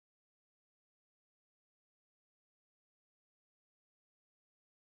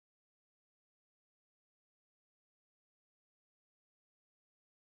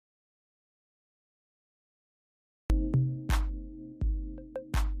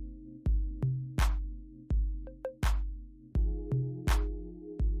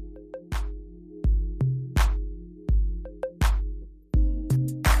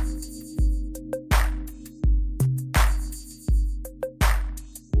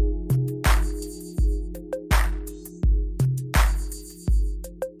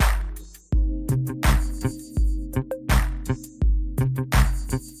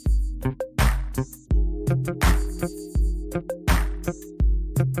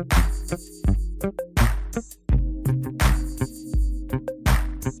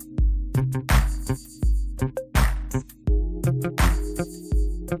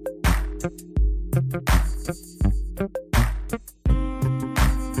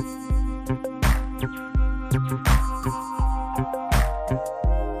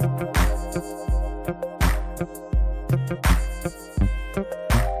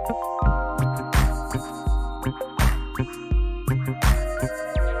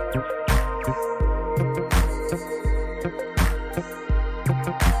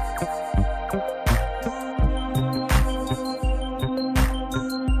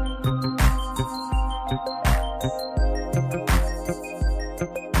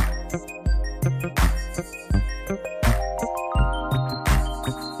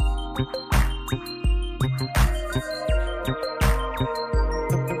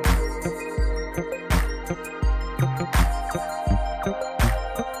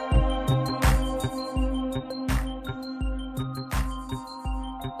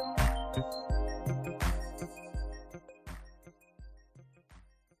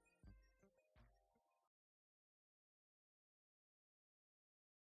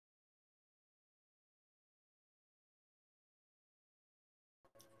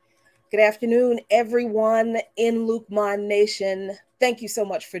Good afternoon, everyone in Lukman Nation. Thank you so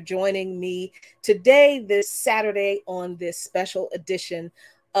much for joining me today, this Saturday, on this special edition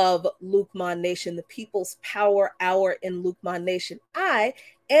of Lukman Nation, the People's Power Hour in Lukman Nation. I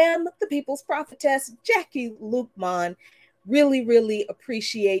am the People's Prophetess, Jackie Lukman. Really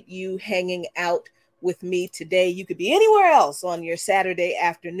appreciate you hanging out with me today. You could be anywhere else on your Saturday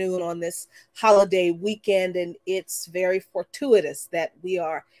afternoon on this holiday weekend, and it's very fortuitous that we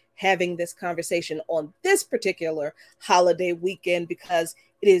are having this conversation on this particular holiday weekend because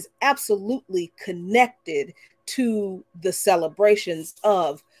it is absolutely connected to the celebrations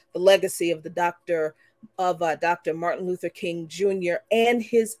of the legacy of Dr. Martin Luther King Jr. and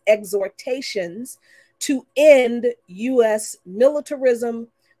his exhortations to end U.S. militarism,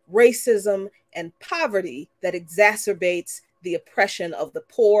 racism, and poverty that exacerbates the oppression of the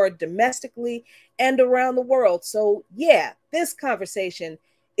poor domestically and around the world. So yeah, this conversation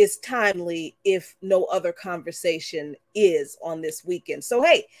is timely if no other conversation is on this weekend. So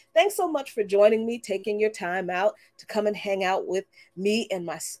hey, thanks so much for joining me, taking your time out to come and hang out with me and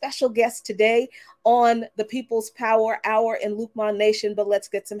my special guest today on the People's Power Hour in Lukman Nation. But let's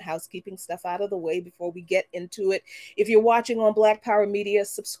get some housekeeping stuff out of the way before we get into it. If you're watching on Black Power Media,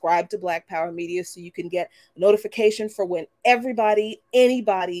 subscribe to Black Power Media so you can get a notification for when anybody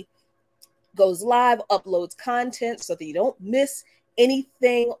goes live, uploads content so that you don't miss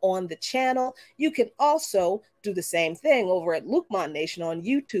anything on the channel. You can also do the same thing over at Lukman Nation on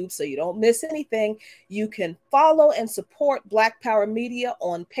YouTube so you don't miss anything. You can follow and support Black Power Media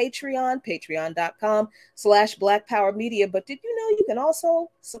on Patreon, patreon.com/Black Power Media. But did you know you can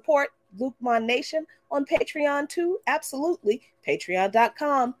also support Lukman Nation on Patreon too? Absolutely.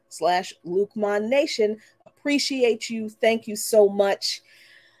 Patreon.com/Lukman Nation. Appreciate you. Thank you so much.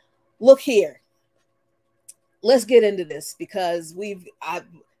 Look here. Let's get into this because I've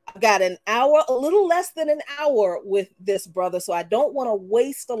got an hour, a little less than an hour with this brother, so I don't want to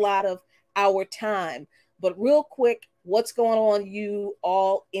waste a lot of our time. But real quick, what's going on, you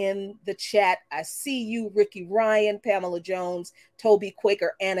all in the chat? I see you, Ricky Ryan, Pamela Jones, Toby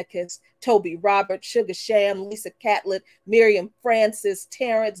Quaker Anarchist, Toby Robert, Sugar Sham, Lisa Catlett, Miriam Francis,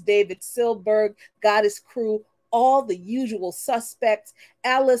 Terrence, David Silberg, Goddess Crew, all the usual suspects,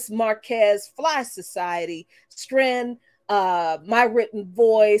 Alice Marquez, Fly Society, Stren, My Written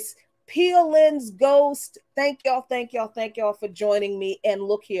Voice, Peelin's Ghost. Thank y'all for joining me. And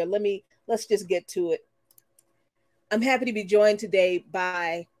look here, let's just get to it. I'm happy to be joined today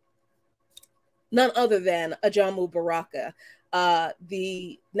by none other than Ajamu Baraka,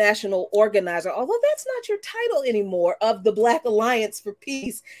 the national organizer, although that's not your title anymore, of the Black Alliance for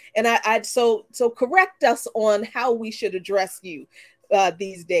Peace. And I'd so correct us on how we should address you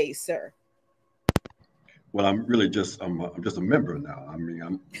these days, sir. Well, I'm just a member now. I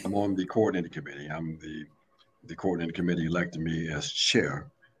mean, I'm on the coordinating committee. I'm the coordinating committee elected me as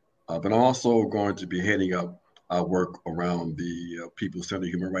chair, but I'm also going to be heading up our work around the People Center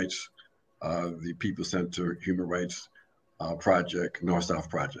Human Rights, the People Center Human Rights Project, North-South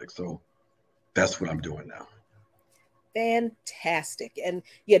Project. So that's what I'm doing now. Fantastic. And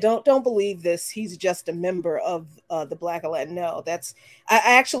yeah, don't believe this. He's just a member of the Black Alliance. No, I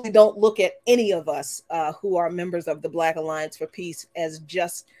actually don't look at any of us who are members of the Black Alliance for Peace as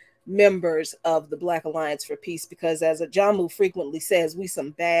just members of the Black Alliance for Peace, because as Ajamu frequently says, we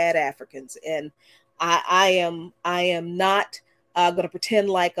some bad Africans. And I am not I'm going to pretend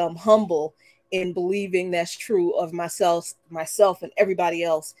like I'm humble in believing that's true of myself and everybody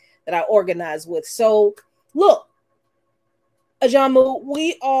else that I organize with. So look, Ajamu,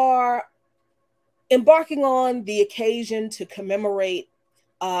 we are embarking on the occasion to commemorate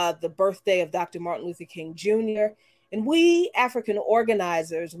the birthday of Dr. Martin Luther King Jr. And we African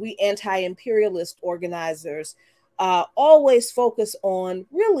organizers, we anti-imperialist organizers, always focus on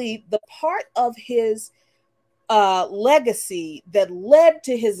really the part of his legacy that led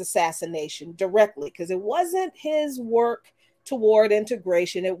to his assassination directly, because it wasn't his work toward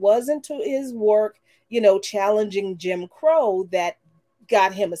integration. It wasn't to his work, challenging Jim Crow that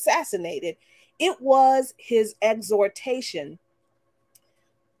got him assassinated. It was his exhortation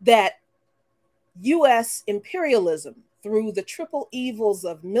that U.S. imperialism, through the triple evils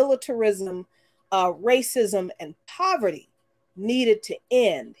of militarism, racism, and poverty, needed to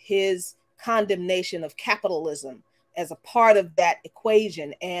end. His condemnation of capitalism as a part of that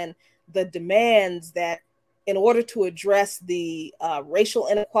equation, and the demands that in order to address the racial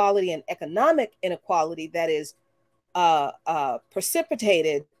inequality and economic inequality that is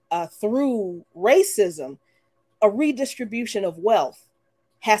precipitated through racism, a redistribution of wealth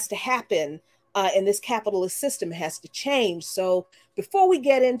has to happen, and this capitalist system has to change. So before we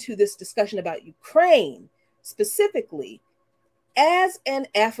get into this discussion about Ukraine specifically, as an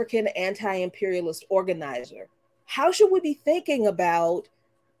African anti-imperialist organizer, how should we be thinking about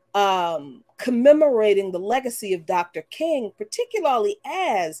commemorating the legacy of Dr. King, particularly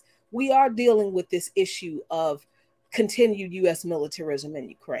as we are dealing with this issue of continued U.S. militarism in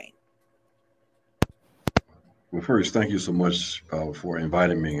Ukraine? Well, first, thank you so much for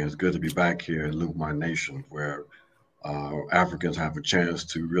inviting me. It's good to be back here in Luke My Nation, where Africans have a chance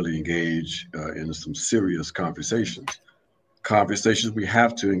to really engage in some serious conversations we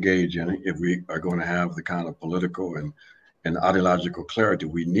have to engage in if we are going to have the kind of political and ideological clarity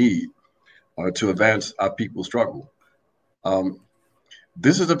we need to advance our people's struggle.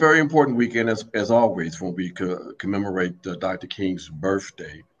 This is a very important weekend, as always, when we commemorate Dr. King's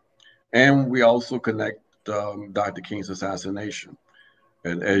birthday, and we also connect Dr. King's assassination.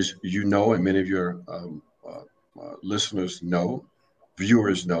 And as you know, and many of your listeners know,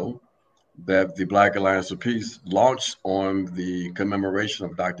 viewers know, that the Black Alliance for Peace launched on the commemoration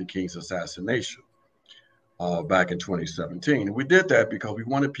of Dr. King's assassination back in 2017. We did that because we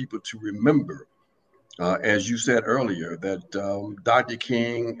wanted people to remember, as you said earlier, that Dr.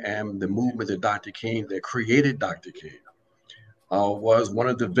 King and the movement that Dr. King, that created Dr. King, was one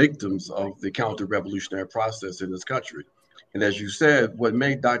of the victims of the counter-revolutionary process in this country. And as you said, what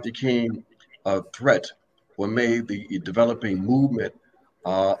made Dr. King a threat, what made the developing movement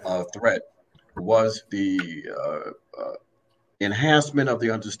a threat, was the enhancement of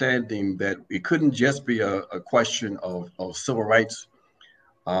the understanding that it couldn't just be a question of civil rights,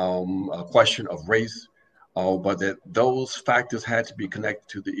 a question of race, but that those factors had to be connected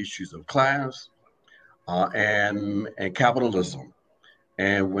to the issues of class and capitalism.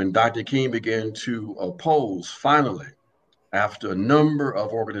 And when Dr. King began to oppose, finally, after a number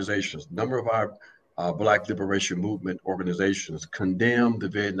of organizations, a number of our Black Liberation Movement organizations condemned the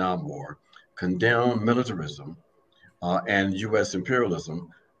Vietnam War, condemned militarism and U.S. imperialism,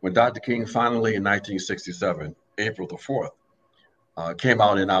 when Dr. King finally in 1967, April the 4th, came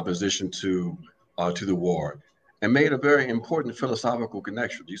out in opposition to the war and made a very important philosophical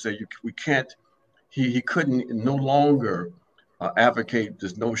connection. He said we can't, he couldn't no longer advocate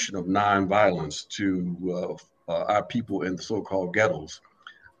this notion of nonviolence to our people in the so-called ghettos,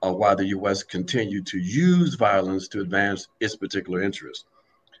 while the U.S. continued to use violence to advance its particular interests.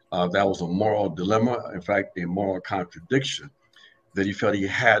 That was a moral dilemma, in fact, a moral contradiction that he felt he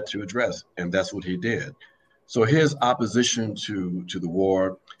had to address, and that's what he did. So his opposition to the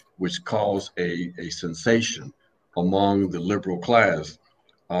war, which caused a sensation among the liberal class,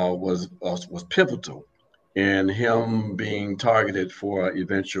 was pivotal in him being targeted for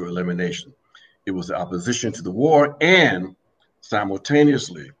eventual elimination. It was the opposition to the war and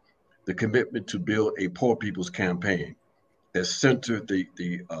simultaneously the commitment to build a poor people's campaign that centered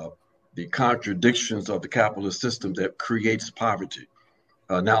the contradictions of the capitalist system that creates poverty,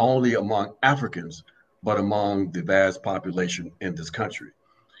 not only among Africans, but among the vast population in this country.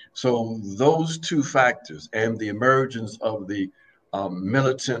 So those two factors and the emergence of the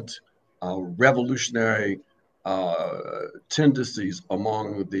militant revolutionary tendencies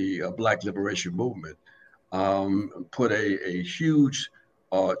among the Black Liberation Movement put a huge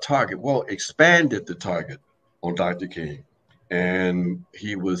target, expanded the target on Dr. King. And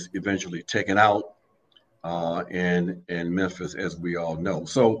he was eventually taken out in Memphis, as we all know.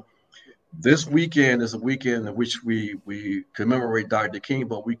 So This weekend is a weekend in which we commemorate Dr. King,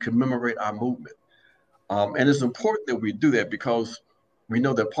 but we commemorate our movement. And it's important that we do that because we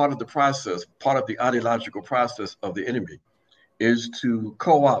know that part of the process, part of the ideological process of the enemy is to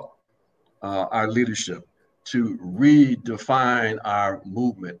co-opt our leadership, to redefine our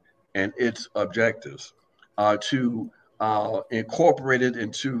movement and its objectives, to incorporate it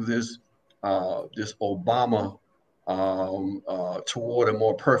into this Obama toward a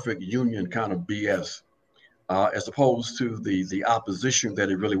more perfect union kind of BS, as opposed to the opposition that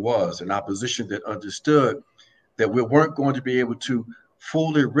it really was, an opposition that understood that we weren't going to be able to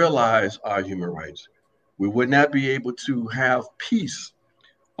fully realize our human rights. We would not be able to have peace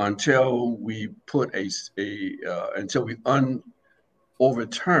until we put until we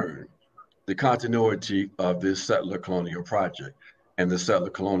overturn the continuity of this settler colonial project and the settler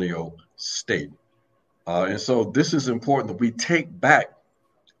colonial state. And so this is important that we take back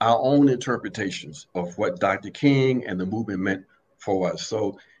our own interpretations of what Dr. King and the movement meant for us.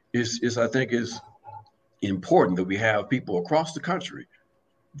 So I think it's important that we have people across the country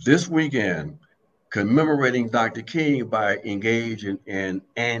this weekend commemorating Dr. King by engaging in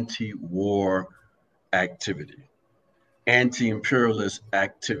anti-war activity, anti-imperialist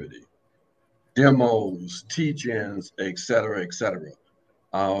activity, demos, teach-ins, et cetera, et cetera.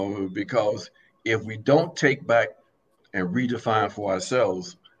 Because if we don't take back and redefine for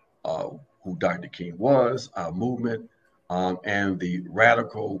ourselves who Dr. King was, our movement, and the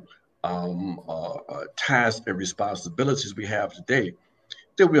radical tasks and responsibilities we have today,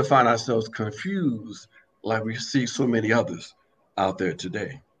 then we'll find ourselves confused like we see so many others out there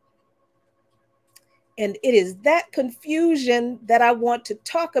today. And it is that confusion that I want to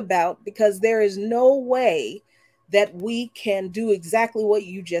talk about, because there is no way that we can do exactly what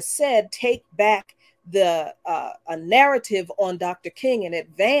you just said, take back the a narrative on Dr. King and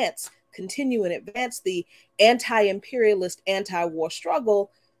continue and advance the anti-imperialist, anti-war struggle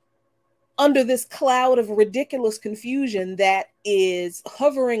under this cloud of ridiculous confusion that is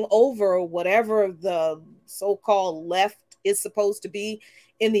hovering over whatever the so-called left is supposed to be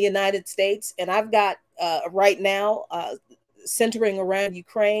in the United States. And I've got right now centering around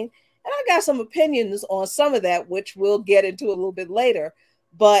Ukraine, and I got some opinions on some of that, which we'll get into a little bit later.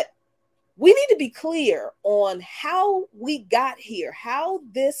 But we need to be clear on how we got here, how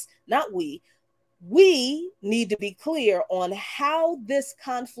this, not we need to be clear on how this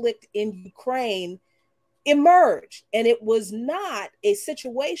conflict in Ukraine emerged. And it was not a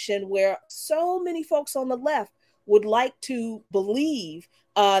situation where so many folks on the left would like to believe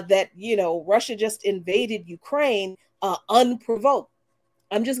that, you know, Russia just invaded Ukraine unprovoked.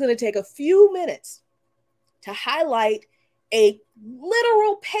 I'm just going to take a few minutes to highlight a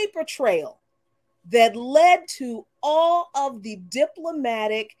literal paper trail that led to all of the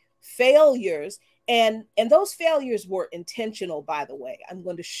diplomatic failures. And those failures were intentional, by the way. I'm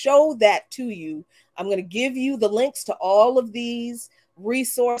going to show that to you. I'm going to give you the links to all of these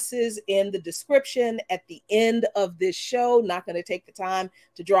resources in the description at the end of this show. Not going to take the time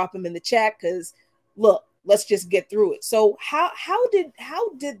to drop them in the chat because, look, let's just get through it. So how did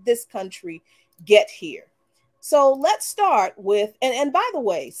this country get here? So let's start with, and by the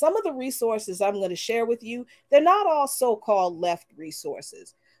way, some of the resources I'm going to share with you, they're not all so-called left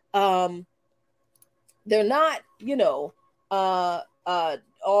resources. They're not, you know,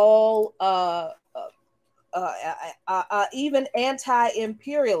 all even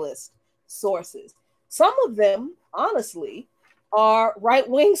anti-imperialist sources. Some of them, honestly, are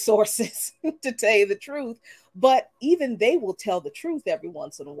right-wing sources, to tell you the truth, but even they will tell the truth every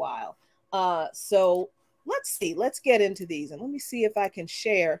once in a while. So let's see, let's get into these, and let me see if I can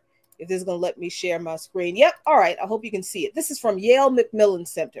share, if this is going to let me share my screen. Yep. All right. I hope you can see it. This is from Yale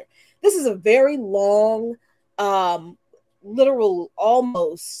MacMillanCenter. This is a very long, literal,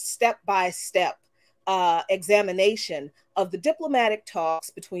 almost step-by-step examination of the diplomatic talks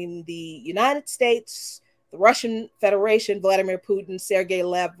between the United States, the Russian Federation, Vladimir Putin, Sergei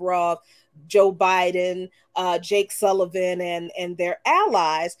Lavrov, Joe Biden, Jake Sullivan, and their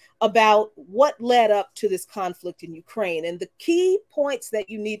allies about what led up to this conflict in Ukraine. And the key points that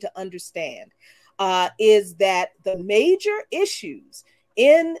you need to understand is that the major issues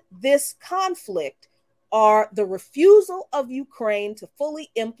in this conflict are the refusal of Ukraine to fully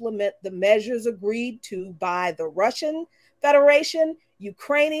implement the measures agreed to by the Russian Federation,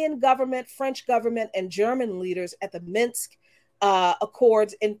 Ukrainian government, French government, and German leaders at the Minsk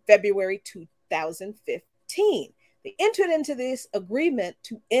Accords in February 2015. They entered into this agreement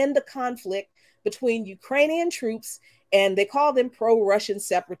to end the conflict between Ukrainian troops, and they call them pro-Russian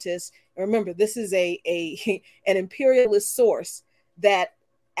separatists. And remember, this is an imperialist source that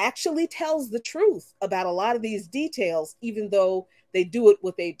actually tells the truth about a lot of these details, even though they do it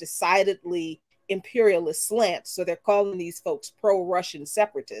with a decidedly imperialist slant. So they're calling these folks pro-Russian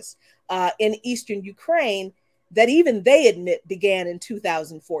separatists in eastern Ukraine, that even they admit began in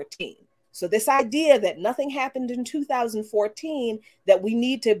 2014. So this idea that nothing happened in 2014 that we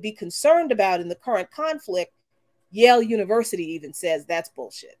need to be concerned about in the current conflict, Yale University even says that's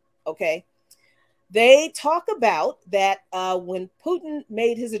bullshit, okay? They talk about that when Putin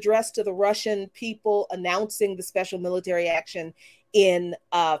made his address to the Russian people announcing the special military action in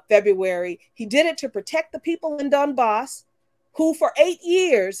February, he did it to protect the people in Donbas, who for 8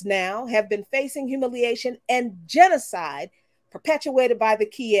 years now have been facing humiliation and genocide perpetuated by the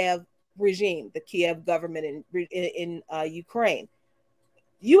Kiev regime, the Kiev government in Ukraine.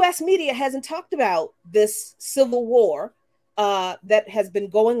 U.S. media hasn't talked about this civil war that has been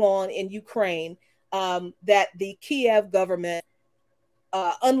going on in Ukraine, that the Kiev government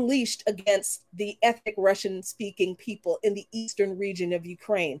unleashed against the ethnic Russian-speaking people in the eastern region of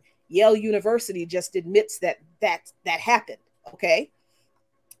Ukraine. Yale University just admits that happened, okay?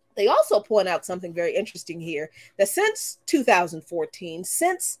 They also point out something very interesting here, that since 2014,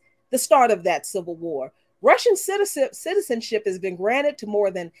 since the start of that civil war, Russian citizenship has been granted to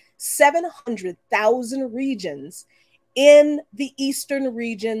more than 700,000 regions in the eastern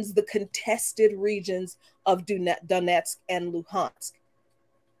regions, the contested regions of Donetsk and Luhansk.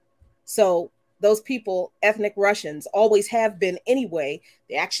 So those people, ethnic Russians, always have been anyway.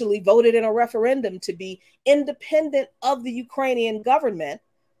 They actually voted in a referendum to be independent of the Ukrainian government.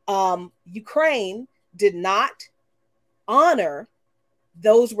 Ukraine did not honor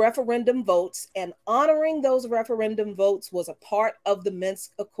those referendum votes, and honoring those referendum votes was a part of the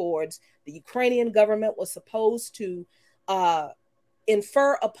Minsk Accords. The Ukrainian government was supposed to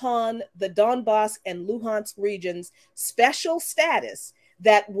infer upon the Donbas and Luhansk regions special status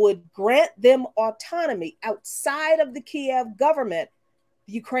that would grant them autonomy outside of the Kiev government.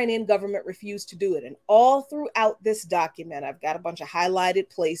 The Ukrainian government refused to do it. And all throughout this document, I've got a bunch of highlighted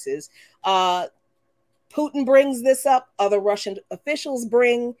places. Putin brings this up. Other Russian officials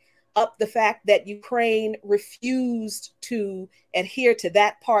bring up the fact that Ukraine refused to adhere to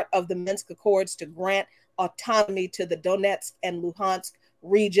that part of the Minsk Accords to grant autonomy to the Donetsk and Luhansk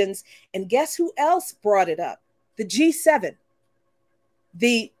regions. And guess who else brought it up? The G7.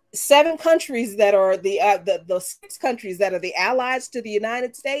 The 7 countries that are the 6 countries that are the allies to the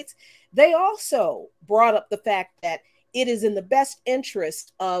United States, they also brought up the fact that it is in the best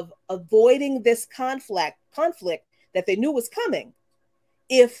interest of avoiding this conflict that they knew was coming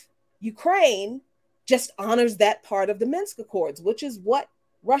if Ukraine just honors that part of the Minsk Accords, which is what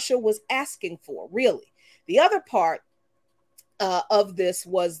Russia was asking for, really. The other part of this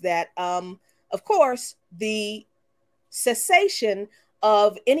was that, of course, the cessation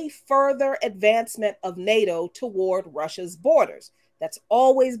of any further advancement of NATO toward Russia's borders. That's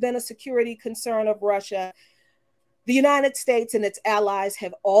always been a security concern of Russia. The United States and its allies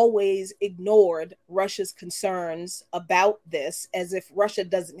have always ignored Russia's concerns about this, as if Russia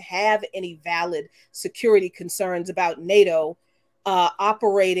doesn't have any valid security concerns about NATO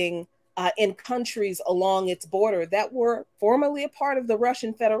operating in countries along its border that were formerly a part of the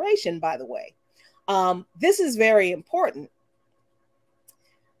Russian Federation, by the way. This is very important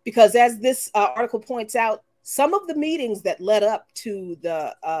because, as this article points out, some of the meetings that led up to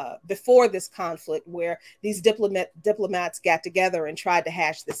the before this conflict, where these diplomats got together and tried to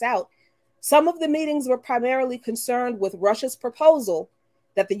hash this out, some of the meetings were primarily concerned with Russia's proposal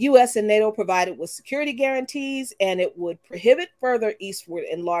that the U.S. and NATO provided with security guarantees, and it would prohibit further eastward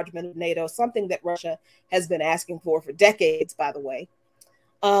enlargement of NATO, something that Russia has been asking for decades, by the way.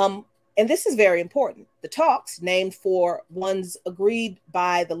 And this is very important. The talks, named for ones agreed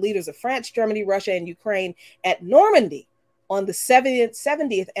by the leaders of France, Germany, Russia, and Ukraine at Normandy on the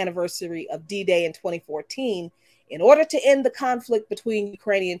 70th anniversary of D-Day in 2014, in order to end the conflict between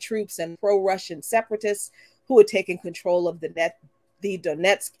Ukrainian troops and pro-Russian separatists who had taken control of the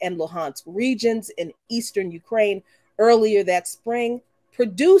Donetsk and Luhansk regions in eastern Ukraine earlier that spring,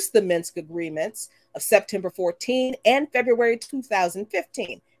 produced the Minsk agreements of September 14 and February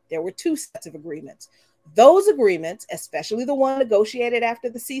 2015. There were 2 sets of agreements. Those agreements, especially the one negotiated after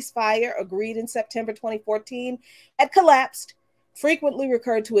the ceasefire agreed in September 2014, had collapsed. Frequently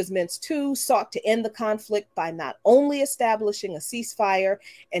referred to as Minsk II, sought to end the conflict by not only establishing a ceasefire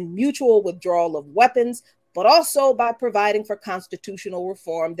and mutual withdrawal of weapons, but also by providing for constitutional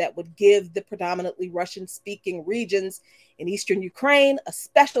reform that would give the predominantly Russian-speaking regions in eastern Ukraine a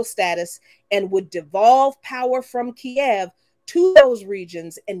special status and would devolve power from Kiev to those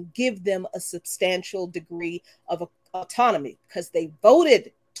regions and give them a substantial degree of autonomy, because they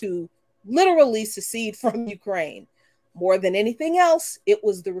voted to literally secede from Ukraine. More than anything else, it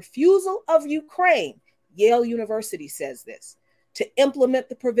was the refusal of Ukraine, Yale University says this, to implement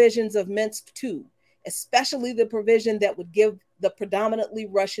the provisions of Minsk II, especially the provision that would give the predominantly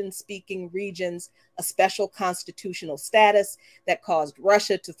Russian-speaking regions a special constitutional status that caused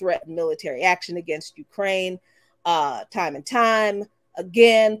Russia to threaten military action against Ukraine time and time.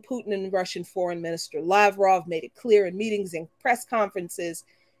 Again, Putin and Russian Foreign Minister Lavrov made it clear in meetings and press conferences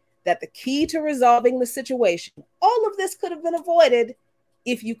that the key to resolving the situation, all of this could have been avoided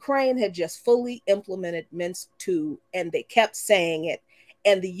if Ukraine had just fully implemented Minsk II, and they kept saying it,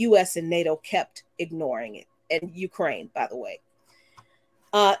 and the US and NATO kept ignoring it, and Ukraine, by the way.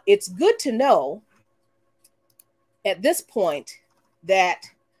 It's good to know at this point that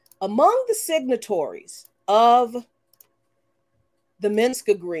among the signatories of the Minsk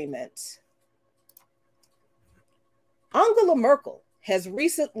agreement, Angela Merkel has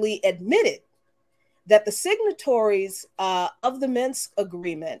recently admitted that the signatories of the Minsk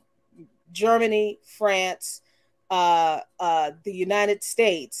agreement, Germany, France, the United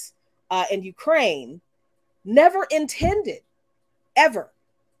States, and Ukraine, never intended ever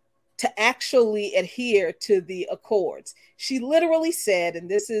to actually adhere to the accords. She literally said, and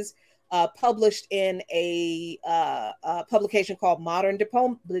this is published in a publication called Modern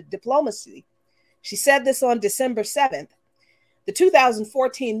Diplomacy. She said this on December 7th. The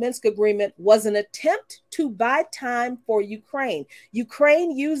 2014 Minsk agreement was an attempt to buy time for Ukraine.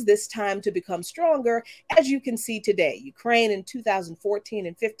 Ukraine used this time to become stronger, as you can see today. Ukraine in 2014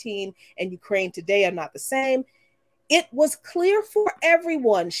 and 15 and Ukraine today are not the same. It was clear for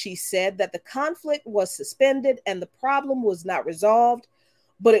everyone, she said, that the conflict was suspended and the problem was not resolved,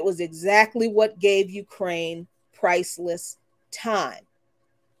 but it was exactly what gave Ukraine priceless time.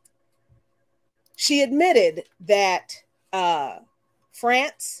 She admitted that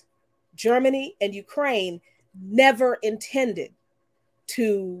France, Germany, and Ukraine never intended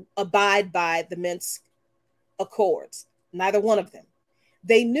to abide by the Minsk Accords, neither one of them.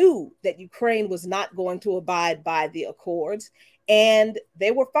 They knew that Ukraine was not going to abide by the accords, and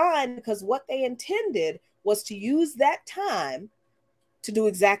they were fine because what they intended was to use that time to do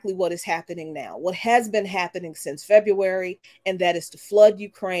exactly what is happening now, what has been happening since February, and that is to flood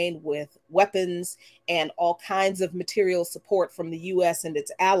Ukraine with weapons and all kinds of material support from the US and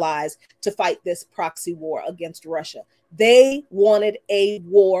its allies to fight this proxy war against Russia. They wanted a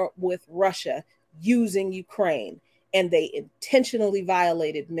war with Russia using Ukraine, and they intentionally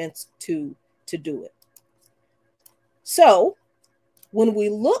violated Minsk II to do it. So when we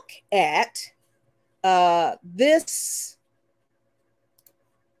look at this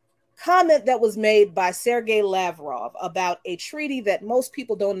comment that was made by Sergei Lavrov about a treaty that most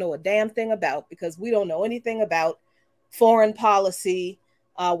people don't know a damn thing about, because we don't know anything about foreign policy.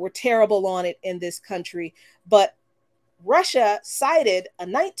 We're terrible on it in this country. But Russia cited a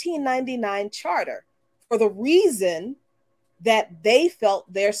 1999 charter for the reason that they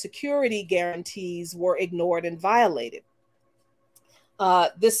felt their security guarantees were ignored and violated.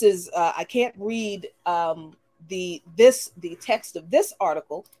 This is, I can't read the text of this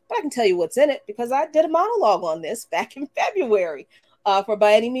article, but I can tell you what's in it because I did a monologue on this back in February for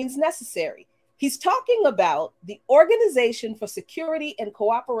By Any Means Necessary. He's talking about the Organization for Security and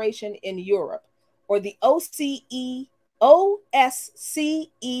Cooperation in Europe, or the OSCE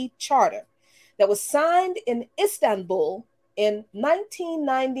Charter, that was signed in Istanbul in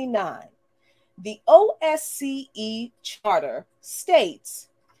 1999. The OSCE Charter states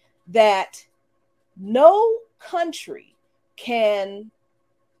that no country can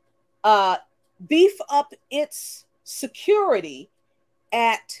beef up its security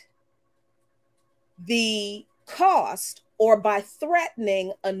at the cost or by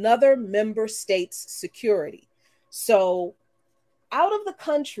threatening another member state's security. So out of the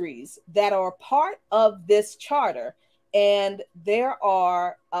countries that are part of this charter, and there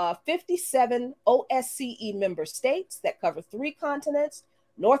are 57 OSCE member states that cover 3 continents,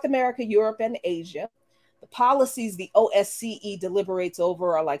 North America, Europe, and Asia. The policies the OSCE deliberates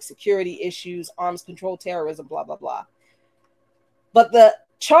over are like security issues, arms control, terrorism, blah, blah, blah. But the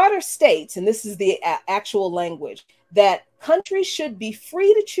charter states, and this is the actual language, that countries should be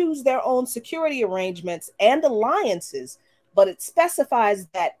free to choose their own security arrangements and alliances, but it specifies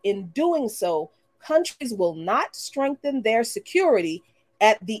that in doing so, countries will not strengthen their security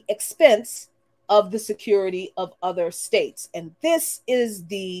at the expense of the security of other states. And this is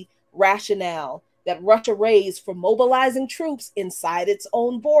the rationale that Russia raised for mobilizing troops inside its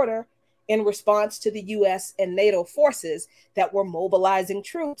own border in response to the US and NATO forces that were mobilizing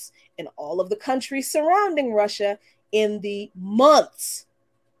troops in all of the countries surrounding Russia in the months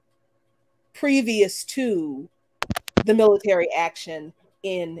previous to the military action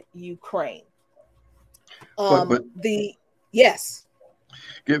in Ukraine. But Yes.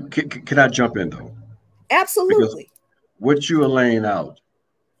 Can I jump in though? Absolutely. Because what you are laying out,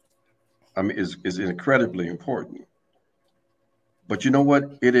 I mean, is incredibly important. But you know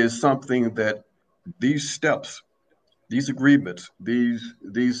what? It is something that these steps, these agreements,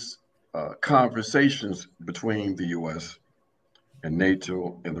 these conversations between the U.S. and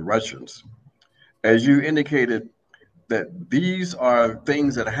NATO and the Russians, as you indicated, that these are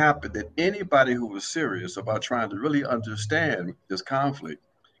things that happen that anybody who was serious about trying to really understand this conflict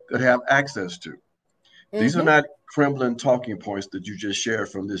could have access to. These are not Kremlin talking points that you just shared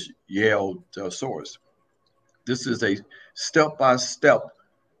from this Yale source. This is a step-by-step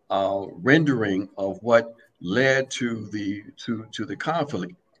rendering of what led to the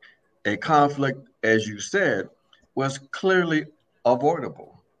conflict. A conflict, as you said, was clearly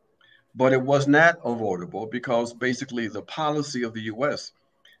avoidable, but it was not avoidable because basically the policy of the U.S.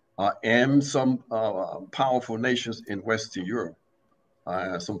 And some powerful nations in Western Europe,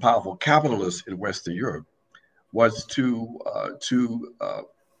 some powerful capitalists in Western Europe, was to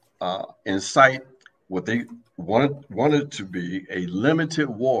incite what they wanted to be a limited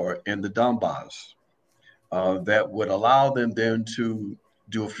war in the Donbas that would allow them then to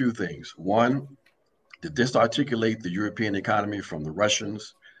do a few things. One, to disarticulate the European economy from the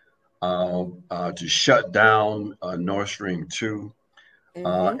Russians, to shut down Nord Stream 2,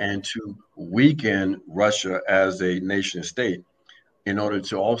 and to weaken Russia as a nation state in order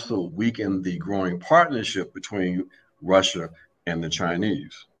to also weaken the growing partnership between Russia and the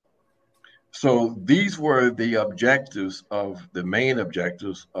Chinese. So these were the objectives of the main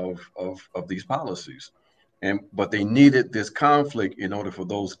objectives of these policies. But they needed this conflict in order for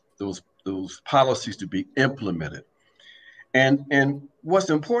those policies to be implemented. And what's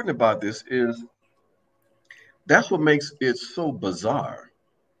important about this is that's what makes it so bizarre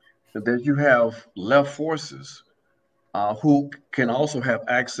that you have left forces who can also have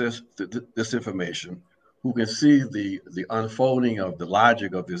access to this information, who can see the unfolding of the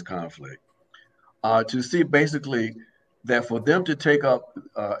logic of this conflict, to see basically that for them to take up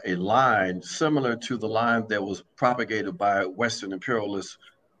a line similar to the line that was propagated by Western imperialist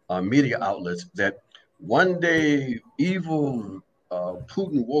media outlets, that one day evil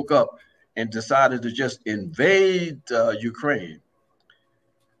Putin woke up and decided to just invade Ukraine,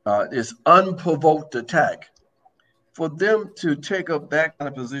 this unprovoked attack. For them to take up that kind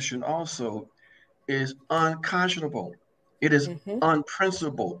of position also is unconscionable. It is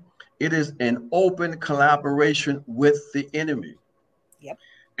unprincipled. It is an open collaboration with the enemy. Yep.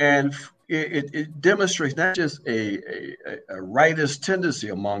 And it demonstrates not just a rightist tendency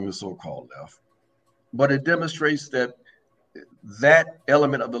among the so-called left, but it demonstrates that that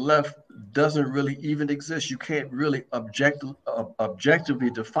element of the left doesn't really even exist. You can't really objectively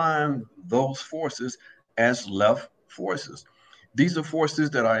define those forces as left forces. These are forces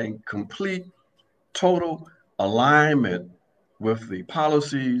that are in complete, total alignment with the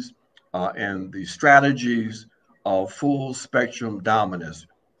policies and the strategies of full spectrum dominance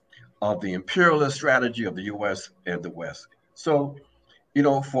of the imperialist strategy of the US and the West. So, you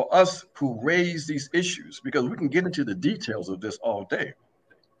know, for us who raise these issues, because we can get into the details of this all day,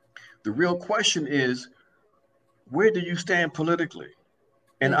 the real question is, where do you stand politically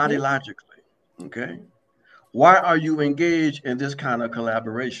and ideologically? Okay. Why are you engaged in this kind of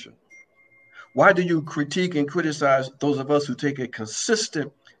collaboration? Why do you critique and criticize those of us who take a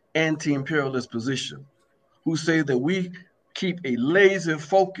consistent anti-imperialist position, who say that we keep a laser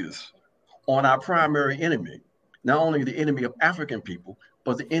focus on our primary enemy, not only the enemy of African people,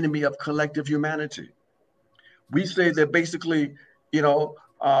 but the enemy of collective humanity? We say that basically, you know,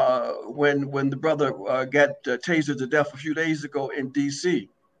 when the brother got tasered to death a few days ago in D.C.,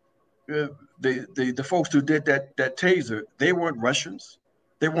 the folks who did that taser, they weren't Russians,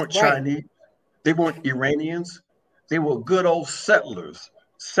 they weren't Chinese, they weren't Iranians, they were good old settlers,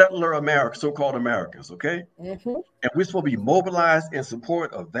 settler America, so-called Americans, okay? And we're supposed to be mobilized in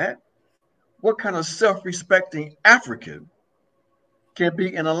support of that? What kind of self-respecting African can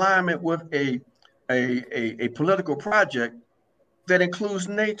be in alignment with a political project that includes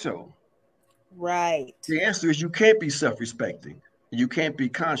NATO? Right. The answer is you can't be self-respecting. You can't be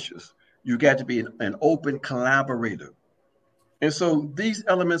conscious. You got to be an open collaborator. And so these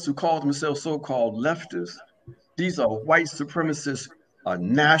elements who call themselves so-called leftists, these are white supremacist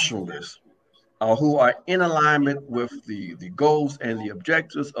nationalists who are in alignment with the goals and the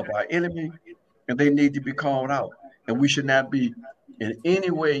objectives of our enemy, and they need to be called out. And we should not be in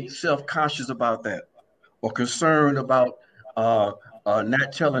any way self-conscious about that or concerned about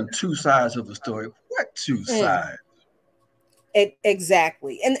not telling two sides of the story. What two sides?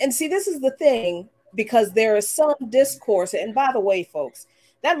 Exactly. And see, this is the thing, because there is some discourse. And by the way, folks,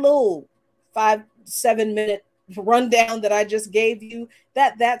 that little 5-7 minute rundown that I just gave you,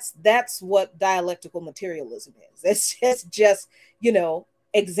 that's what dialectical materialism is. It's just, you know,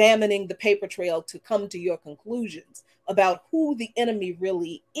 examining the paper trail to come to your conclusions about who the enemy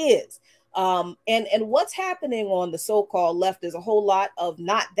really is. And what's happening on the so-called left is a whole lot of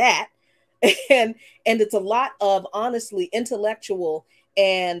not that. And it's a lot of honestly intellectual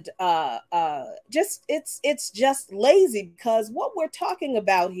and just it's just lazy, because what we're talking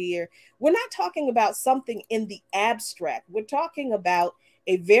about here, we're not talking about something in the abstract. We're talking about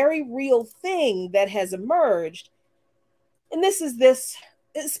a very real thing that has emerged, and this is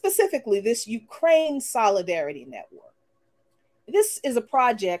specifically this Ukraine Solidarity Network. This is a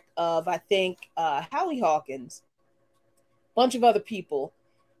project of, I think, Howie Hawkins, a bunch of other people.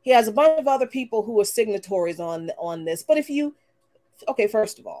 He has a bunch of other people who are signatories on this. But okay,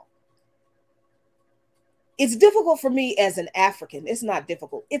 first of all, it's difficult for me as an African. It's not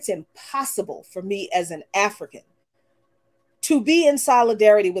difficult. It's impossible for me as an African to be in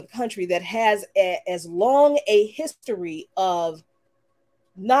solidarity with a country that has as long a history of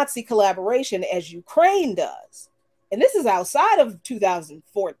Nazi collaboration as Ukraine does. And this is outside of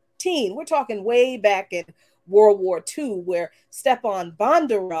 2014. We're talking way back in World War II, where Stepan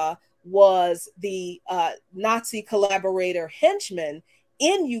Bandera was the Nazi collaborator henchman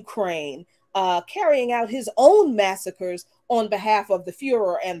in Ukraine, carrying out his own massacres on behalf of the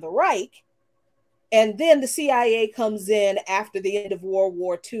Fuhrer and the Reich. And then the CIA comes in after the end of World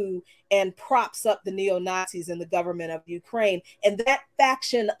War II and props up the neo-Nazis in the government of Ukraine. And that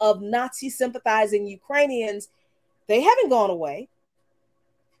faction of Nazi sympathizing Ukrainians, they haven't gone away.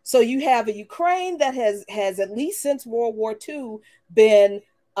 So you have a Ukraine that has at least since World War II been,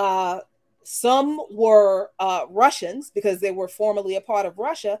 some were Russians because they were formerly a part of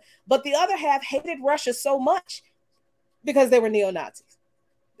Russia, but the other half hated Russia so much because they were neo-Nazis,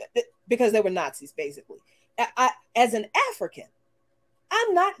 because they were Nazis, basically. As an African,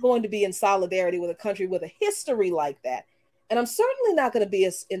 I'm not going to be in solidarity with a country with a history like that. And I'm certainly not going to be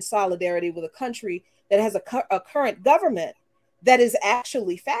in solidarity with a country that has a current government that is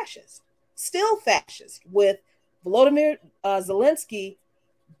actually fascist, still fascist, with Volodymyr Zelensky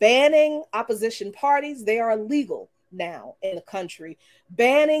banning opposition parties. They are illegal now in the country,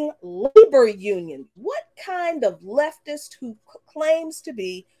 banning labor unions. What kind of leftist who claims to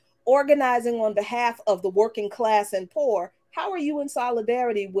be organizing on behalf of the working class and poor, how are you in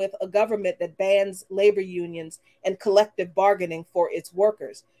solidarity with a government that bans labor unions and collective bargaining for its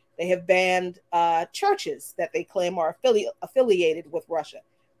workers? They have banned churches that they claim are affiliated with Russia,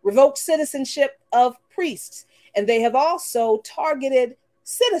 revoked citizenship of priests, and they have also targeted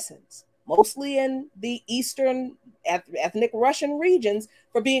citizens, mostly in the eastern ethnic Russian regions,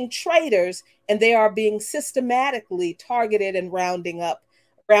 for being traitors, and they are being systematically targeted and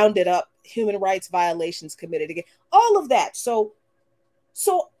rounded up, human rights violations committed again, all of that. So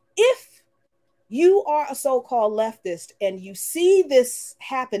if you are a so-called leftist and you see this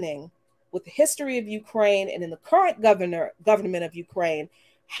happening with the history of Ukraine and in the current government of Ukraine,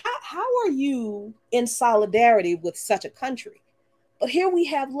 how are you in solidarity with such a country? But here we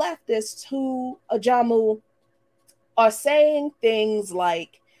have leftists who, Ajamu, are saying things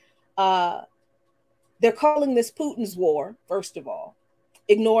like, they're calling this Putin's war, first of all,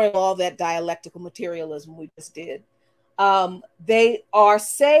 ignoring all that dialectical materialism we just did. They are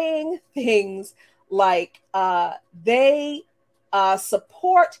saying things like they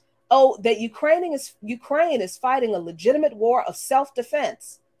support, that Ukraine is fighting a legitimate war of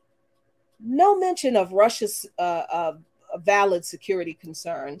self-defense. No mention of Russia's valid security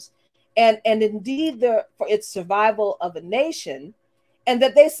concerns, and indeed for its survival of a nation, and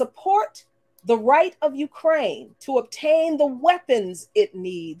that they support the right of Ukraine to obtain the weapons it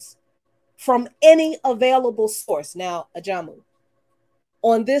needs from any available source. Now, Ajamu,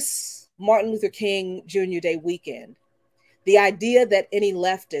 on this Martin Luther King Jr. Day weekend, the idea that any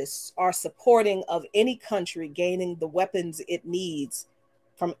leftists are supporting of any country gaining the weapons it needs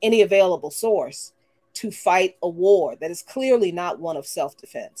from any available source to fight a war that is clearly not one of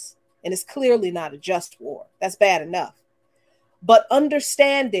self-defense and is clearly not a just war, that's bad enough. But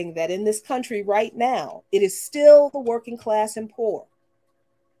understanding that in this country right now, it is still the working class and poor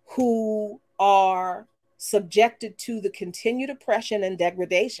who are subjected to the continued oppression and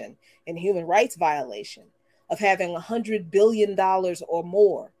degradation and human rights violation of having $100 billion or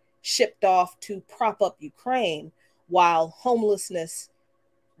more shipped off to prop up Ukraine, while homelessness,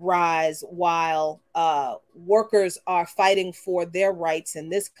 rise while workers are fighting for their rights in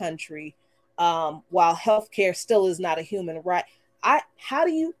this country, while healthcare still is not a human right. What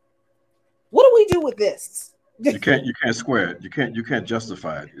do we do with this? You can't square it. You can't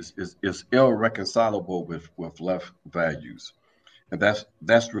justify it. It's irreconcilable with left values, and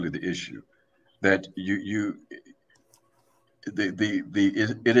that's really the issue. That it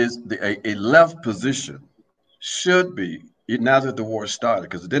is a left position should be, now that the war started,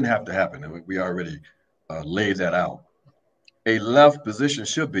 because it didn't have to happen, and we already laid that out. A left position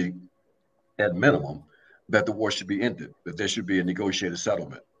should be, at minimum, that the war should be ended, that there should be a negotiated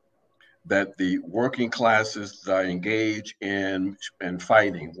settlement, that the working classes that are engaged in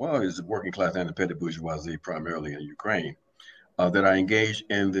fighting, well, it's the working class and the petty bourgeoisie primarily in Ukraine, that are engaged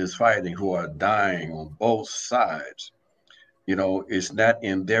in this fighting, who are dying on both sides. It's not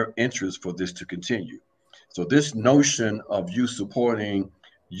in their interest for this to continue. So this notion of you supporting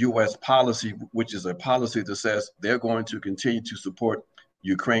U.S. policy, which is a policy that says they're going to continue to support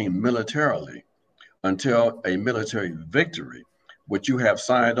Ukraine militarily until a military victory, what you have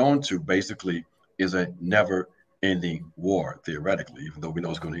signed on to basically is a never-ending war, theoretically, even though we know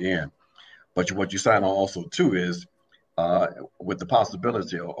it's going to end. But what you sign on also to is with the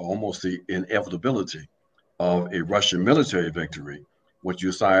possibility, or almost the inevitability, of a Russian military victory. What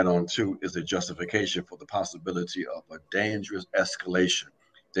you sign on to is a justification for the possibility of a dangerous escalation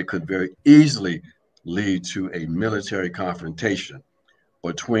that could very easily lead to a military confrontation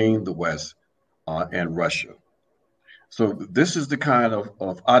between the West and Russia. So this is the kind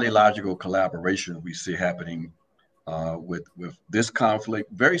of ideological collaboration we see happening with this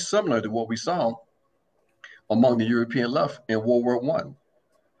conflict, very similar to what we saw among the European left in World War I.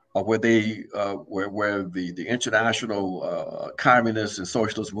 Where the international communist and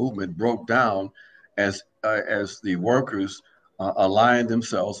socialist movement broke down as the workers aligned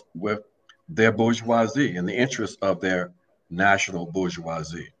themselves with their bourgeoisie and the interests of their national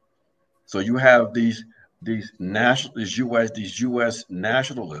bourgeoisie. So you have these U.S.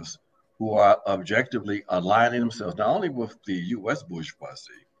 nationalists who are objectively aligning themselves not only with the U.S.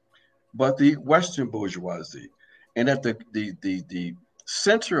 bourgeoisie, but the Western bourgeoisie, and at the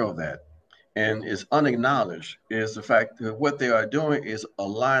center of that, and is unacknowledged, is the fact that what they are doing is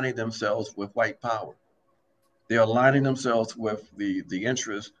aligning themselves with white power. They're aligning themselves with the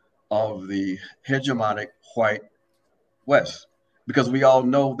interests of the hegemonic white West, because we all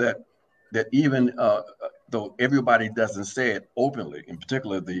know that even though everybody doesn't say it openly, in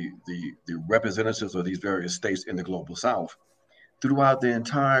particular the representatives of these various states in the global South, throughout the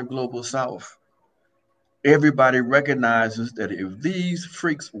entire global South, everybody recognizes that if these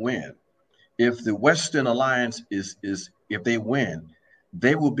freaks win, if the Western alliance if they win,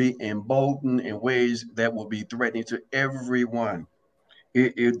 they will be emboldened in ways that will be threatening to everyone.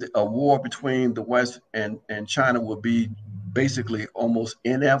 A war between the West and China will be basically almost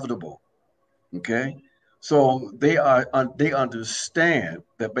inevitable. Okay, so they understand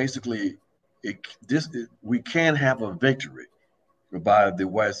that basically we can have a victory by the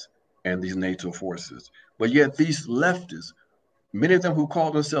West and these NATO forces. But yet these leftists, many of them who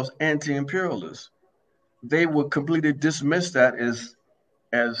call themselves anti-imperialists, they would completely dismiss that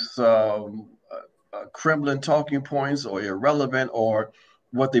as Kremlin talking points or irrelevant, or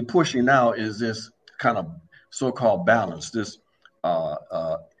what they're pushing now is this kind of so-called balance, this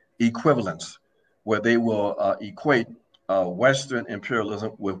equivalence, where they will equate Western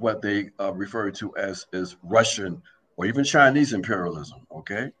imperialism with what they refer to as Russian or even Chinese imperialism.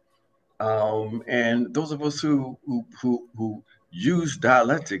 Okay. And those of us who use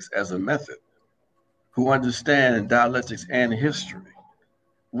dialectics as a method, who understand dialectics and history,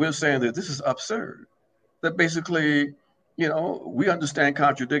 we're saying that this is absurd. That basically, we understand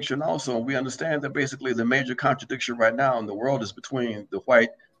contradiction also. We understand that basically the major contradiction right now in the world is between the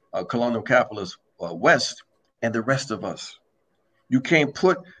white colonial capitalist West and the rest of us. You can't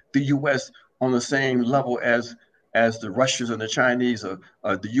put the U.S. on the same level as the Russians and the Chinese,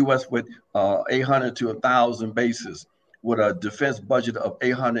 the U.S. with 800 to 1,000 bases, with a defense budget of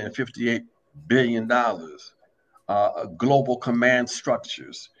 $858 billion, global command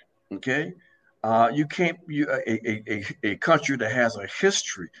structures. Okay, you can't a country that has a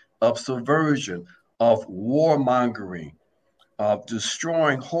history of subversion, of warmongering, of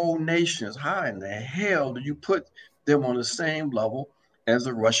destroying whole nations. How in the hell do you put them on the same level as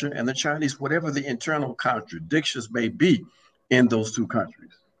the Russian and the Chinese, whatever the internal contradictions may be in those two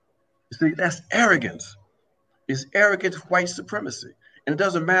countries? You see, that's arrogance. It's arrogant white supremacy. And it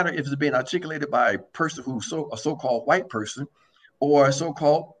doesn't matter if it's being articulated by a person who's a so-called white person or a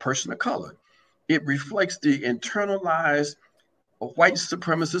so-called person of color. It reflects the internalized a white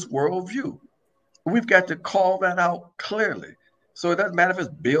supremacist worldview. We've got to call that out clearly. So it doesn't matter if it's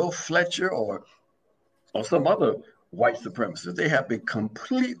Bill Fletcher or some other white supremacists. They have been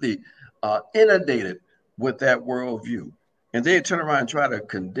completely inundated with that worldview. And they turn around and try to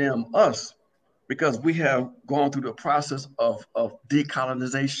condemn us because we have gone through the process of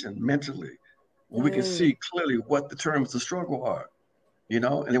decolonization mentally. We can see clearly what the terms of struggle are, you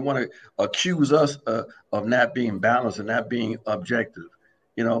know, and they want to accuse us of not being balanced and not being objective.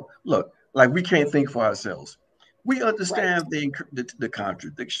 You know, look, like we can't think for ourselves. We understand the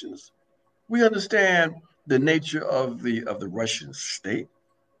contradictions. We understand the nature of the Russian state.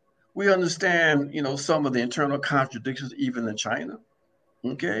 We understand, you know, some of the internal contradictions even in China.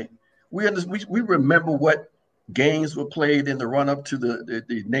 Okay, we remember what games were played in the run up to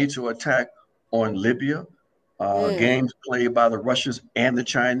the NATO attack on Libya, games played by the Russians and the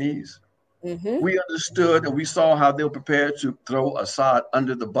Chinese. We understood and we saw how they were prepared to throw Assad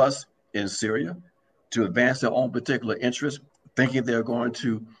under the bus in Syria to advance their own particular interests, thinking they're going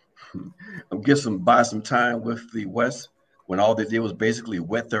to buy some time with the West when all they did was basically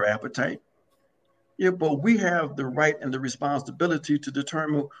whet their appetite. Yeah, but we have the right and the responsibility to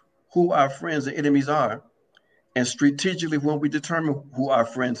determine who our friends and enemies are. And strategically, when we determine who our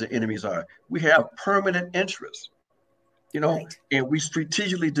friends and enemies are, we have permanent interests, you know, and we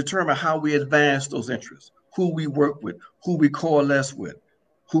strategically determine how we advance those interests, who we work with, who we coalesce with,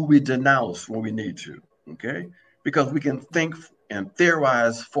 who we denounce when we need to, okay? Because we can think and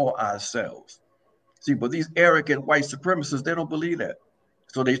theorize for ourselves. See, but these arrogant white supremacists, they don't believe that.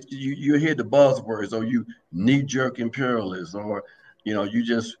 So you hear the buzzwords, or you knee-jerk imperialists, or you know, you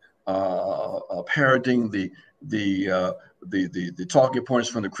just parroting the talking points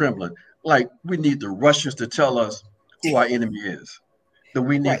from the Kremlin. Like we need the Russians to tell us who our enemy is. That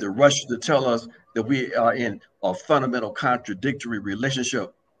we need the Russians to tell us that we are in a fundamental contradictory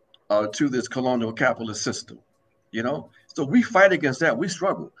relationship to this colonial capitalist system. You know, so we fight against that. We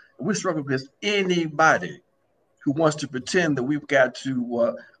struggle. We struggle against anybody who wants to pretend that we've got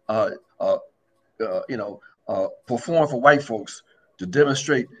to, perform for white folks to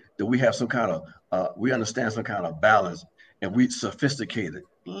demonstrate that we have some kind of, we understand some kind of balance, and we sophisticated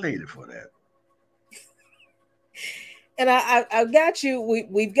later for that. And I got you.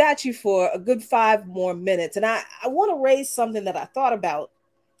 We've got you for a good 5 more minutes, and I want to raise something that I thought about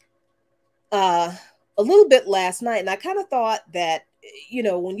a little bit last night, and I kind of thought that, you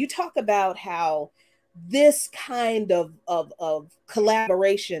know, when you talk about how this kind of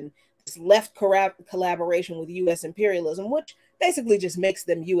collaboration, this left collaboration with U.S. imperialism, which basically just makes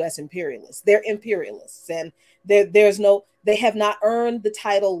them U.S. imperialists. They're imperialists, and they have not earned the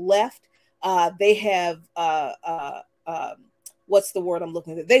title left. They have what's the word I'm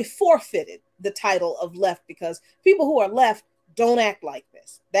looking at? They forfeited the title of left because people who are left don't act like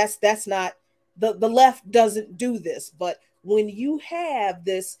this. That's not the left doesn't do this. But when you have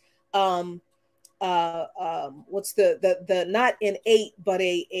this what's the not innate, but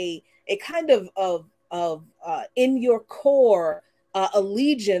a kind of in your core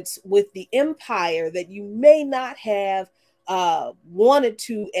allegiance with the empire that you may not have wanted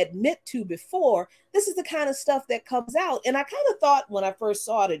to admit to before, this is the kind of stuff that comes out. And I kind of thought when I first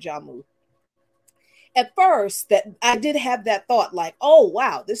saw it, Jamu, at first, that I did have that thought like, oh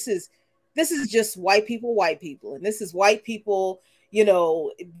wow, this is just white people, and this is white people, you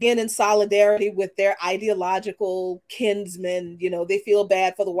know, being in solidarity with their ideological kinsmen. You know, they feel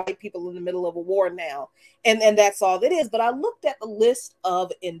bad for the white people in the middle of a war now. And that's all it is. But I looked at the list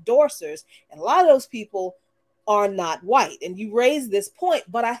of endorsers, and a lot of those people are not white. And you raised this point,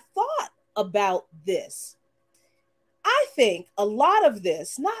 but I thought about this. I think a lot of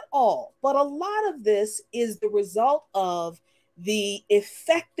this, not all, but a lot of this is the result of the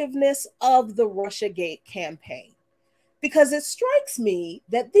effectiveness of the Russiagate campaign. Because it strikes me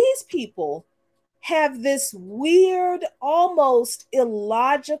that these people have this weird, almost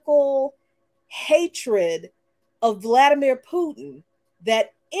illogical hatred of Vladimir Putin,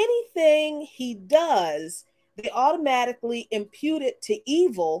 that anything he does, they automatically impute it to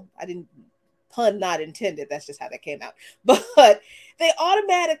evil. I didn't, pun not intended, that's just how that came out. But they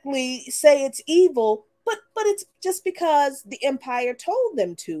automatically say it's evil, but it's just because the empire told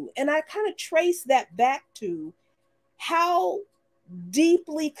them to. And I kind of trace that back to how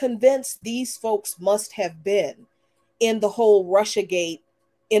deeply convinced these folks must have been in the whole Russiagate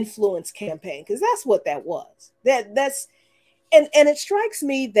influence campaign, because that's what that was. That's and it strikes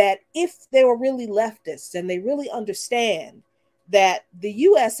me that if they were really leftists and they really understand that the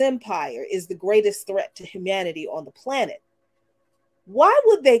US empire is the greatest threat to humanity on the planet, why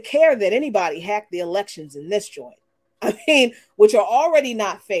would they care that anybody hacked the elections in this joint? I mean, which are already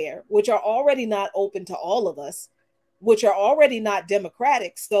not fair, which are already not open to all of us, which are already not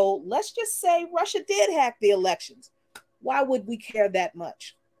democratic. So let's just say Russia did hack the elections. Why would we care that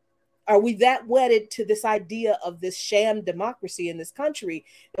much? Are we that wedded to this idea of this sham democracy in this country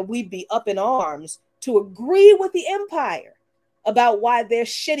that we'd be up in arms to agree with the empire about why their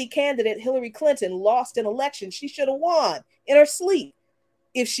shitty candidate Hillary Clinton lost an election she should have won in her sleep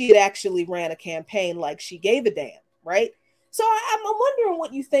if she had actually ran a campaign like she gave a damn, right? So I'm wondering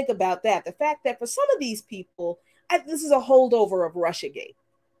what you think about that. The fact that for some of these people, this is a holdover of Russiagate.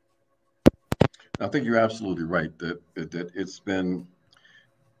 I think you're absolutely right that it's been,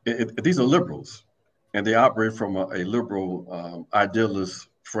 these are liberals, and they operate from a liberal idealist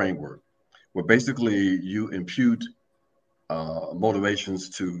framework, where basically you impute motivations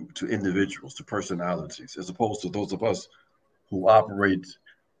to individuals, to personalities, as opposed to those of us who operate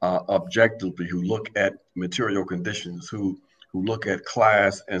objectively, who look at material conditions, who look at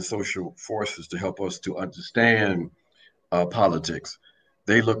class and social forces to help us to understand politics.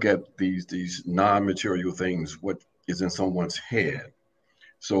 They look at these non-material things, what is in someone's head.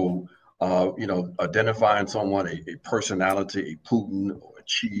 So, identifying someone, a personality, a Putin or a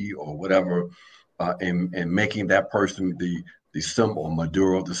Xi or whatever, and making that person the symbol,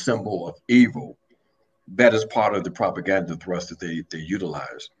 Maduro, the symbol of evil. That is part of the propaganda thrust that they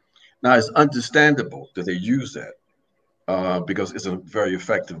utilize. Now, it's understandable that they use that because it's a very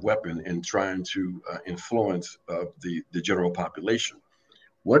effective weapon in trying to influence the general population.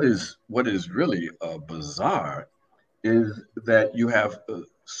 What is really bizarre is that you have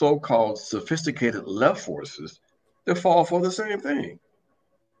so-called sophisticated left forces that fall for the same thing.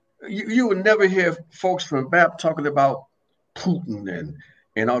 You would never hear folks from BAP talking about Putin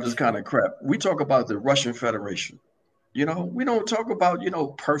and all this kind of crap. We talk about the Russian Federation. We don't talk about,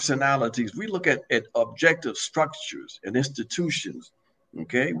 personalities. We look at objective structures and institutions.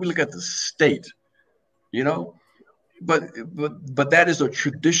 Okay. We look at the state, but that is a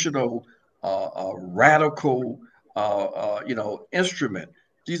traditional, radical, instrument.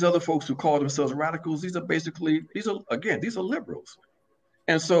 These other folks who call themselves radicals, these are liberals.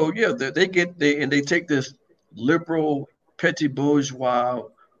 And so, yeah, they take this liberal, petty bourgeois,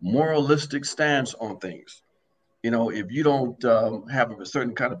 moralistic stance on things. If you don't have a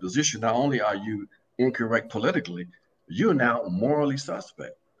certain kind of position, not only are you incorrect politically, you're now morally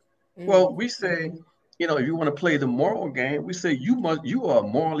suspect. Well, we say, if you want to play the moral game, we say you are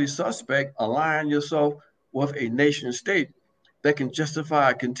morally suspect, align yourself with a nation state that can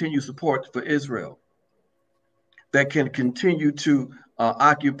justify continued support for Israel, that can continue to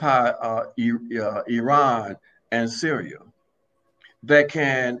occupy Iran and Syria, that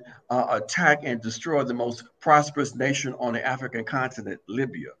can attack and destroy the most prosperous nation on the African continent,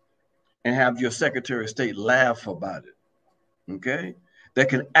 Libya, and have your Secretary of State laugh about it. Okay, that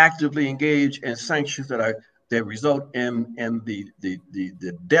can actively engage in sanctions that result in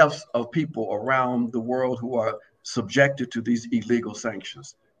the deaths of people around the world who are subjected to these illegal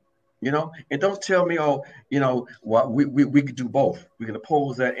sanctions. And don't tell me, we could do both. We can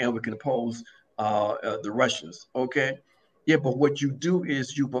oppose that and we can oppose the Russians. Okay. Yeah, but what you do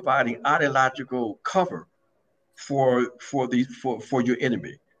is you providing ideological cover for your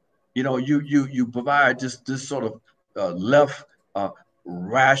enemy. You provide this sort of left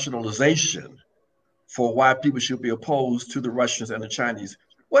rationalization for why people should be opposed to the Russians and the Chinese.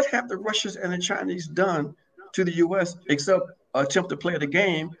 What have the Russians and the Chinese done to the U.S. except attempt to play the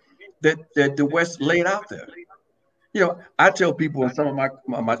game that the West laid out there? I tell people in some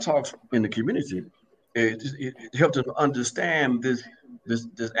of my talks in the community, it helped them understand this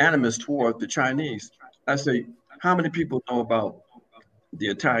animus toward the Chinese. I say, how many people know about the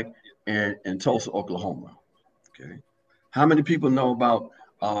attack in Tulsa, Oklahoma? Okay. How many people know about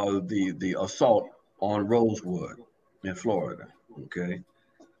the assault on Rosewood in Florida? Okay.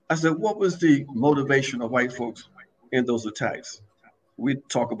 I said, what was the motivation of white folks in those attacks? We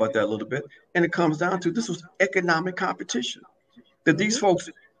talk about that a little bit. And it comes down to this was economic competition. That these folks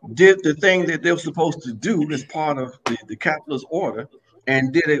did the thing that they were supposed to do as part of the capitalist order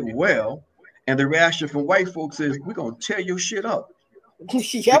and did it well. And the reaction from white folks is, we're going to tear your shit up.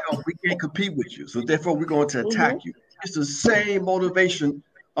 Yep. We can't compete with you. So therefore, we're going to attack you. It's the same motivation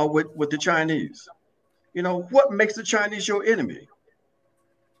with the Chinese. What makes the Chinese your enemy?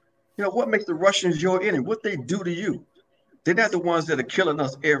 What makes the Russians your enemy? What they do to you? They're not the ones that are killing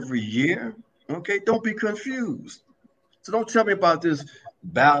us every year. Okay, don't be confused. So don't tell me about this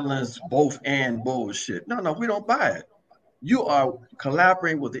balance, both and bullshit. No, we don't buy it. You are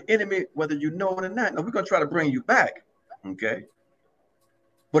collaborating with the enemy, whether you know it or not. Now we're going to try to bring you back. Okay.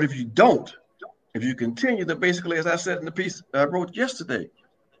 But if you don't, If you continue, then basically, as I said in the piece I wrote yesterday,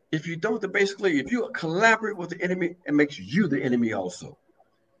 if you don't, then basically, if you collaborate with the enemy, it makes you the enemy also.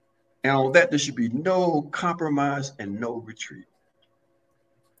 And on that, there should be no compromise and no retreat.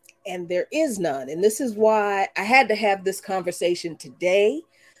 And there is none. And this is why I had to have this conversation today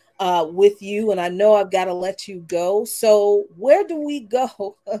with you. And I know I've got to let you go. So where do we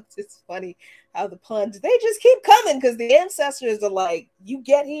go? It's funny how the puns, they just keep coming because the ancestors are like, you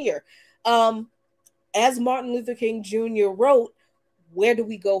get here. As Martin Luther King Jr. wrote, where do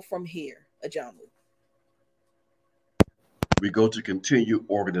we go from here, Ajamu? We go to continue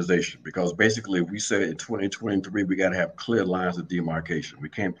organization, because basically we said in 2023, we got to have clear lines of demarcation. We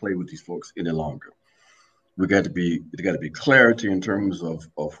can't play with these folks any longer. There got to be clarity in terms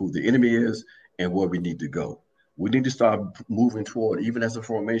of who the enemy is and where we need to go. We need to start moving toward, even as a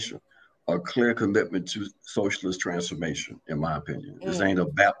formation, a clear commitment to socialist transformation, in my opinion. This ain't a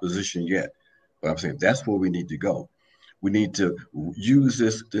bad position yet, but I'm saying that's where we need to go. We need to use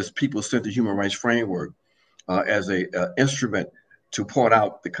this people-centered human rights framework as an instrument to point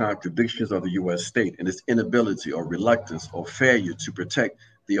out the contradictions of the U.S. state and its inability or reluctance or failure to protect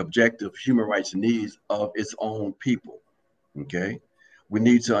the objective human rights needs of its own people. Okay, we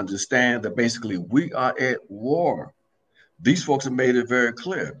need to understand that basically we are at war. These folks have made it very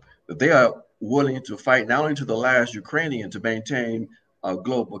clear that they are willing to fight not only to the last Ukrainian to maintain a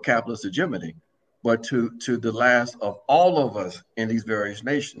global capitalist hegemony, but to the last of all of us in these various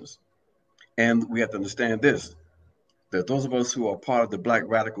nations. And we have to understand this, that those of us who are part of the Black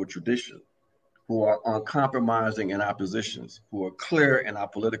radical tradition, who are uncompromising in our positions, who are clear in our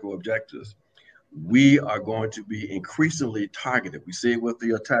political objectives, we are going to be increasingly targeted. We see it with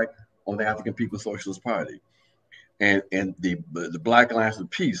the attack on the African People's Socialist Party and the Black Alliance of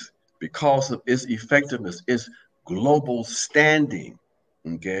Peace, because of its effectiveness, its global standing.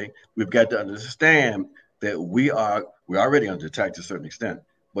 Okay, we've got to understand that we're already under attack to a certain extent,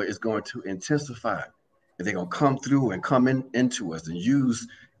 but it's going to intensify. And they're going to come through and come into us and use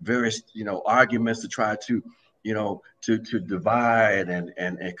various, arguments to try to, to divide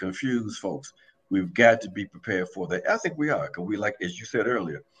and confuse folks. We've got to be prepared for that. I think we are, because we, like, as you said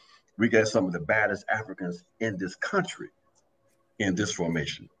earlier, we got some of the baddest Africans in this country in this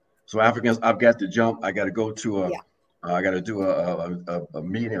formation. So Africans, I've got to jump. I got to go to I got to do a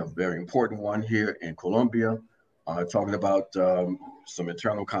meeting, a very important one here in Colombia, talking about some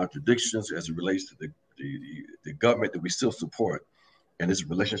internal contradictions as it relates to the government that we still support and its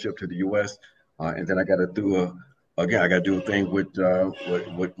relationship to the U.S. And then I got to do I got to do a thing with Iran,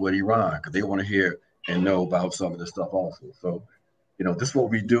 because they want to hear and know about some of this stuff also. So, this is what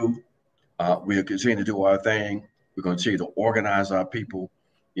we do. We'll continue to do our thing. We're going to continue to organize our people,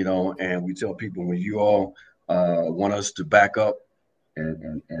 and we tell people, when you all want us to back up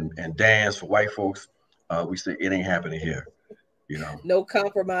and dance for white folks, we say it ain't happening here. No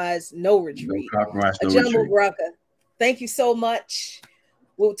compromise, no retreat. No compromise, no Ajamu retreat. Baraka, thank you so much.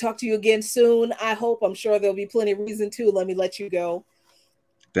 We'll talk to you again soon. I'm sure there'll be plenty of reason to. Let me let you go.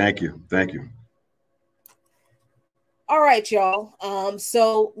 Thank you. Thank you. All right, y'all.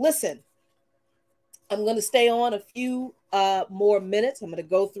 So listen, I'm going to stay on a few more minutes. I'm going to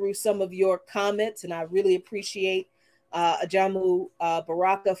go through some of your comments, and I really appreciate Ajamu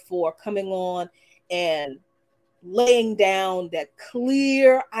Baraka for coming on and laying down that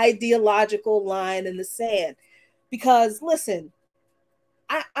clear ideological line in the sand. Because listen,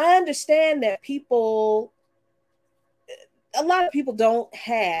 I understand that a lot of people don't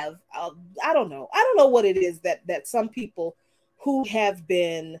have, I don't know what it is that some people who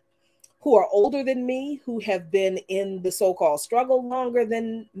are older than me, who have been in the so-called struggle longer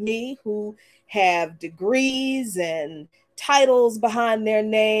than me, who have degrees and titles behind their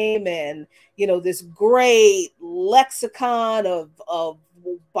name and, this great lexicon of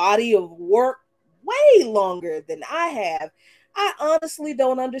body of work way longer than I have. I honestly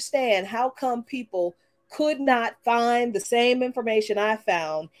don't understand how come people could not find the same information I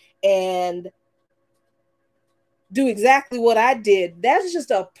found and do exactly what I did. That's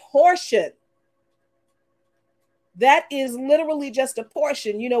just a portion. That is literally just a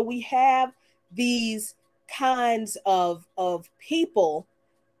portion. We have these kinds of people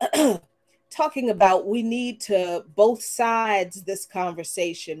talking about, we need to both sides this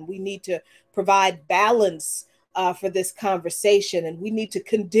conversation. We need to provide balance for this conversation, and we need to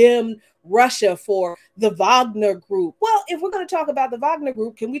condemn Russia for the Wagner Group. Well, if we're going to talk about the Wagner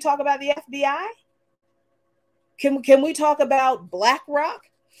Group, can we talk about the FBI? Can we talk about BlackRock?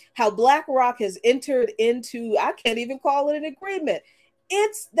 How BlackRock has entered into, I can't even call it an agreement.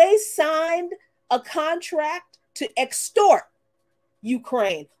 They signed a contract to extort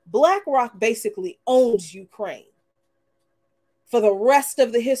Ukraine. BlackRock basically owns Ukraine for the rest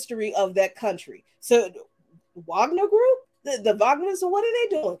of the history of that country. So Wagner Group, the Wagners, what are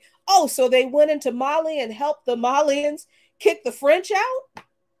they doing? Oh, so they went into Mali and helped the Malians kick the French out?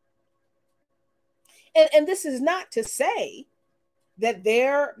 And this is not to say that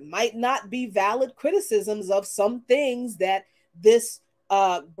there might not be valid criticisms of some things that this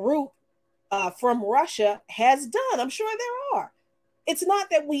group from Russia has done. I'm sure there are. It's not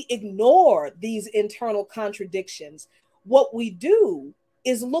that we ignore these internal contradictions. What we do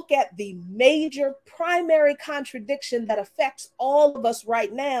is look at the major primary contradiction that affects all of us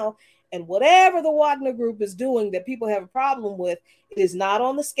right now. And whatever the Wagner Group is doing that people have a problem with, it is not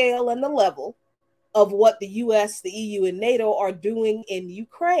on the scale and the level of what the US, the EU, and NATO are doing in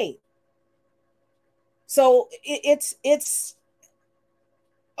Ukraine. So it's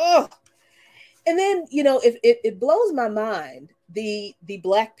and then, you know, if it blows my mind, the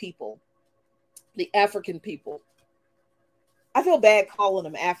Black people, the African people, I feel bad calling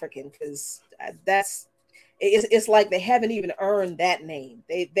them African because it's like they haven't even earned that name.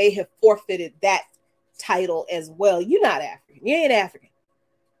 They have forfeited that title as well. You're not African. You ain't African.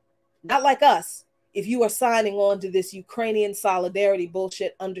 Not like us. If you are signing on to this Ukrainian solidarity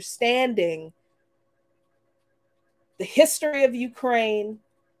bullshit, understanding the history of Ukraine,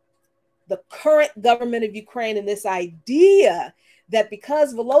 the current government of Ukraine, and this idea that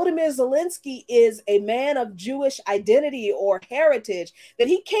because Volodymyr Zelensky is a man of Jewish identity or heritage, that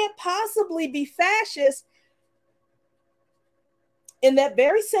he can't possibly be fascist. In that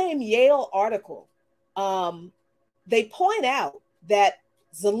very same Yale article, they point out that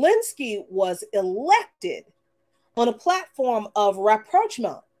Zelensky was elected on a platform of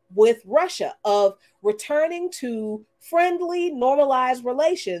rapprochement with Russia, of returning to friendly, normalized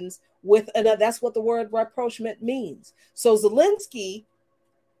relations with another. That's what the word rapprochement means. So Zelensky,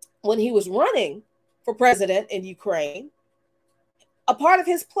 when he was running for president in Ukraine, a part of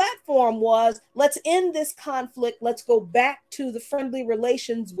his platform was, let's end this conflict. Let's go back to the friendly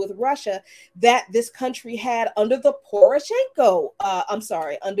relations with Russia that this country had under the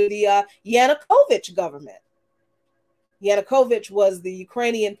under the Yanukovych government. Yanukovych was the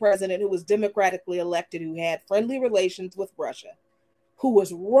Ukrainian president who was democratically elected, who had friendly relations with Russia, who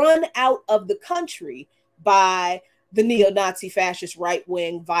was run out of the country by the neo-Nazi fascist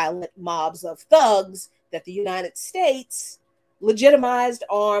right-wing violent mobs of thugs that the United States legitimized,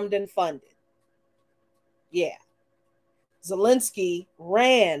 armed, and funded. Yeah. Zelensky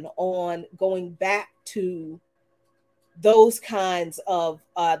ran on going back to those kinds of,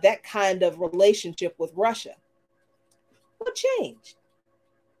 that kind of relationship with Russia. What changed?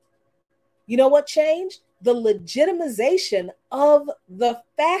 You know what changed? The legitimization of the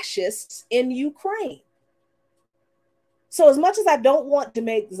fascists in Ukraine. So as much as I don't want to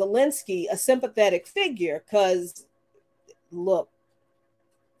make Zelensky a sympathetic figure, because look,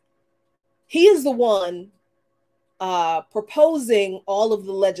 he is the one proposing all of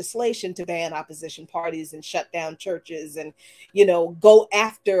the legislation to ban opposition parties and shut down churches and, you know, go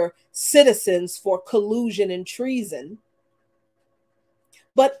after citizens for collusion and treason.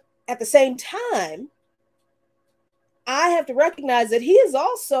 But at the same time, I have to recognize that he is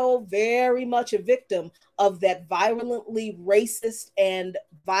also very much a victim of that violently racist and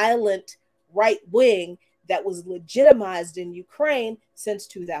violent right wing that was legitimized in Ukraine since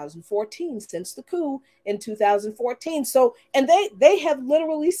 2014, since the coup in 2014. So, and they have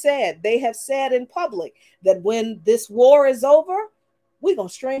literally said, they have said in public that when this war is over, we're going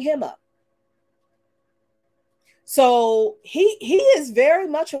to string him up. So he is very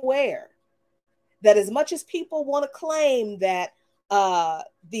much aware that as much as people want to claim that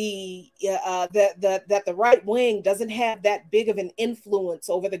the right wing doesn't have that big of an influence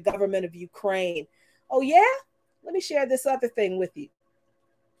over the government of Ukraine. Oh yeah, let me share this other thing with you.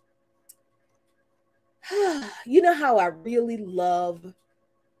 You know how I really love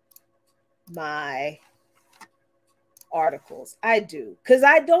my articles. I do, because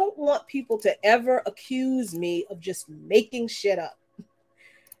I don't want people to ever accuse me of just making shit up.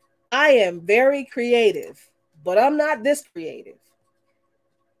 I am very creative, but I'm not this creative.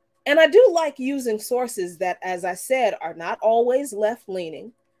 And I do like using sources that, as I said, are not always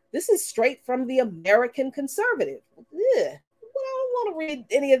left-leaning. This is straight from the American conservative. Ugh, I don't want to read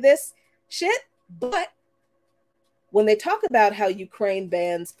any of this shit. But when they talk about how Ukraine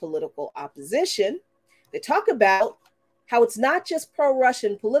bans political opposition, they talk about how it's not just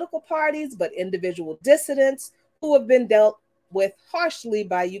pro-Russian political parties, but individual dissidents who have been dealt with harshly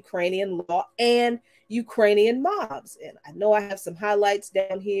by Ukrainian law and Ukrainian mobs. And I know I have some highlights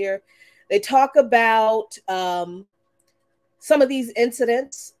down here. They talk about some of these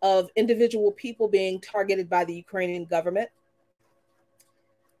incidents of individual people being targeted by the Ukrainian government.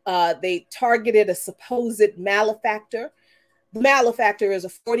 They targeted a supposed malefactor. The malefactor is a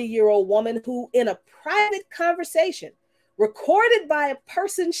 40-year-old woman who, in a private conversation recorded by a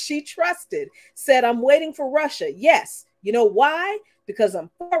person she trusted, said, "I'm waiting for Russia. Yes. You know why? Because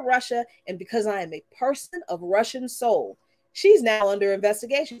I'm for Russia and because I am a person of Russian soul." She's now under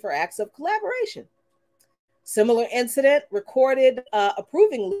investigation for acts of collaboration. Similar incident recorded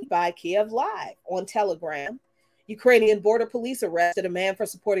approvingly by Kiev Live on Telegram. Ukrainian border police arrested a man for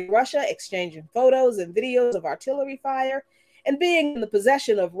supporting Russia, exchanging photos and videos of artillery fire, and being in the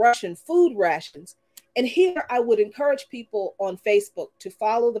possession of Russian food rations. And here I would encourage people on Facebook to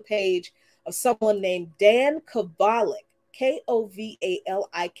follow the page of someone named Dan Kovalik,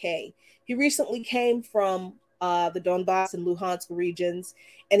 Kovalik. He recently came from the Donbas and Luhansk regions,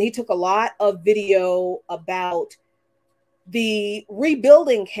 and he took a lot of video about the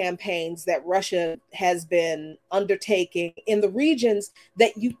rebuilding campaigns that Russia has been undertaking in the regions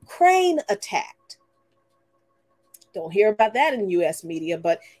that Ukraine attacked. Don't hear about that in US media,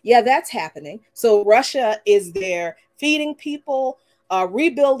 but yeah, that's happening. So Russia is there feeding people,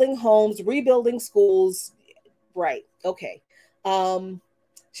 rebuilding homes, rebuilding schools. Right. Okay.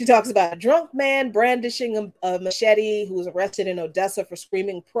 She talks about a drunk man brandishing a machete who was arrested in Odessa for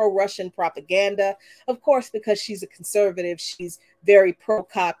screaming pro-Russian propaganda. Of course, because she's a conservative, she's very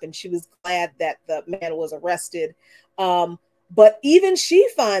pro-cop, and she was glad that the man was arrested. But even she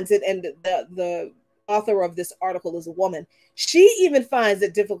finds it, and the author of this article is a woman, she even finds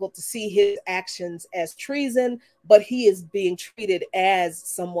it difficult to see his actions as treason, but he is being treated as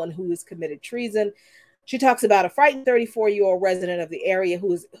someone who has committed treason. She talks about a frightened 34-year-old resident of the area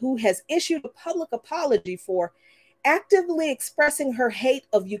who has issued a public apology for actively expressing her hate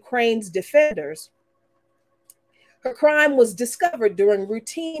of Ukraine's defenders. Her crime was discovered during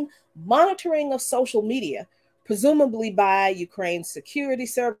routine monitoring of social media, presumably by Ukraine's security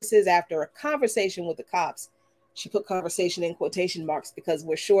services, after a conversation with the cops. She put conversation in quotation marks because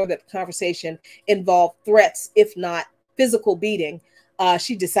we're sure that the conversation involved threats, if not physical beating.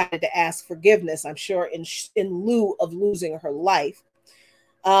 She decided to ask forgiveness, I'm sure, in lieu of losing her life.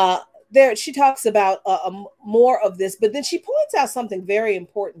 She talks about more of this, but then she points out something very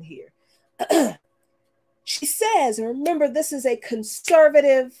important here. She says, and remember, this is a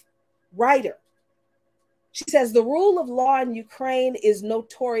conservative writer. She says, the rule of law in Ukraine is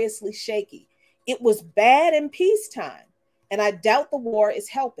notoriously shaky. It was bad in peacetime, and I doubt the war is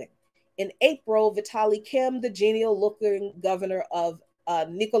helping. In April, Vitaly Kim, the genial-looking governor of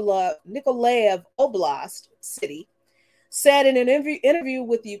Nikolaev Oblast city, said in an interview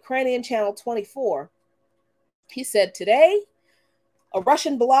with the Ukrainian channel 24, he said, today, a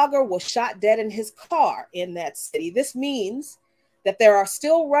Russian blogger was shot dead in his car in that city. This means that there are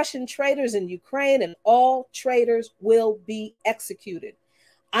still Russian traitors in Ukraine, and all traitors will be executed.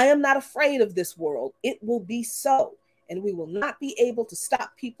 I am not afraid of this world. It will be so, and we will not be able to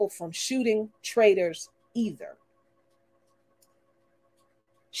stop people from shooting traitors either.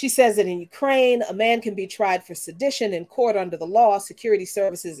 She says that in Ukraine, a man can be tried for sedition in court under the law. Security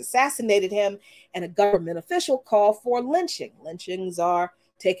services assassinated him, and a government official called for lynching. Lynchings are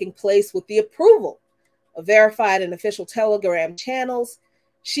taking place with the approval of verified and official Telegram channels.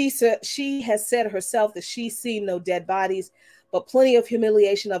 She has said herself that she's seen no dead bodies, but plenty of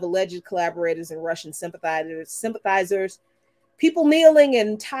humiliation of alleged collaborators and Russian sympathizers, people kneeling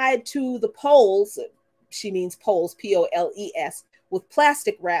and tied to the poles. She means poles, P-O-L-E-S, with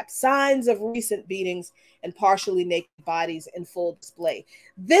plastic wrap, signs of recent beatings, and partially naked bodies in full display.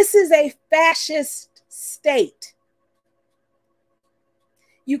 This is a fascist state.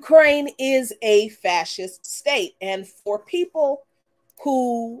 Ukraine is a fascist state. And for people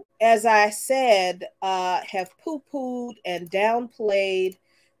who, as I said, have poo-pooed and downplayed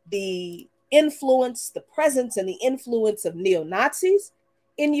the influence, the presence and the influence of neo-Nazis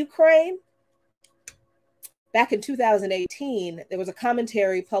in Ukraine, back in 2018, there was a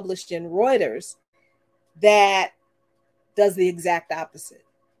commentary published in Reuters that does the exact opposite,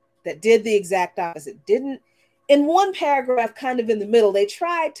 that did the exact opposite. Didn't, in one paragraph, kind of in the middle, they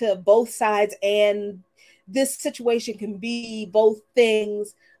tried to both sides, and this situation can be both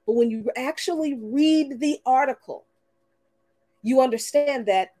things. But when you actually read the article, you understand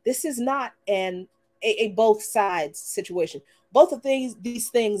that this is not a both sides situation. Both of these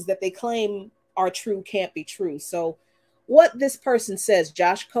things that they claim are true can't be true. So what this person says,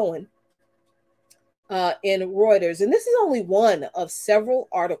 Josh Cohen, in Reuters, and this is only one of several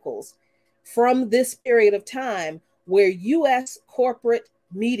articles from this period of time where U.S. corporate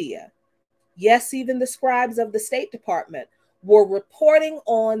media, yes, even the scribes of the State Department, were reporting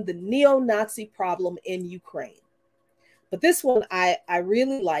on the neo-Nazi problem in Ukraine. But this one I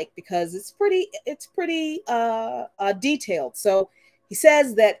really like because it's pretty detailed. So he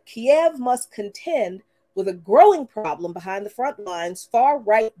says that Kiev must contend with a growing problem behind the front lines,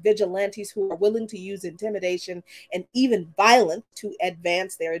 far-right vigilantes who are willing to use intimidation and even violence to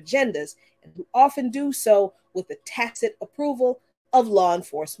advance their agendas, and who often do so with the tacit approval of law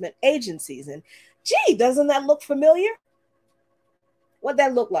enforcement agencies. And gee, doesn't that look familiar? What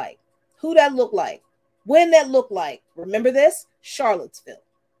that look like? Who that look like? When that look like? Remember this? Charlottesville.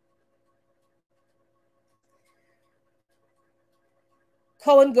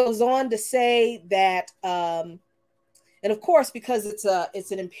 Cohen goes on to say that, and of course, because it's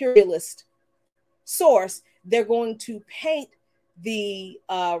an imperialist source, they're going to paint the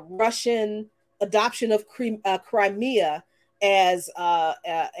Russian adoption of Crimea as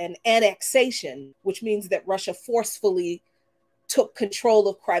an annexation, which means that Russia forcefully took control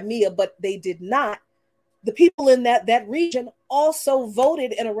of Crimea, but they did not. The people in that region also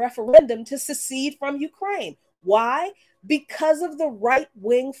voted in a referendum to secede from Ukraine. Why? Because of the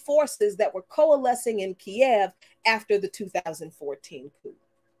right-wing forces that were coalescing in Kiev after the 2014 coup.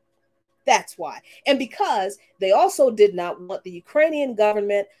 That's why. And because they also did not want the Ukrainian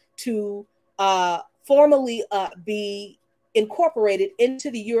government to formally be incorporated into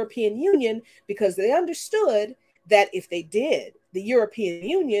the European Union, because they understood that if they did, the European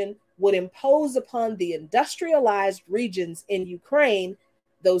Union would impose upon the industrialized regions in Ukraine,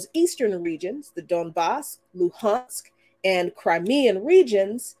 those eastern regions, the Donbas, Luhansk, and Crimean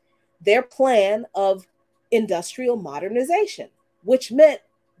regions, their plan of industrial modernization, which meant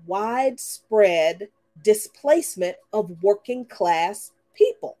widespread displacement of working class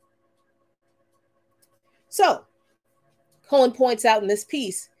people. So, Cohen points out in this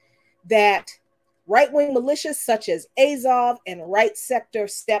piece that right-wing militias such as Azov and Right Sector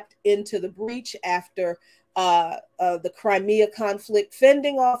stepped into the breach after the Crimea conflict,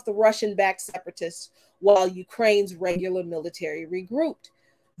 fending off the Russian-backed separatists while Ukraine's regular military regrouped.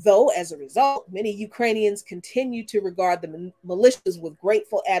 Though, as a result, many Ukrainians continue to regard the militias with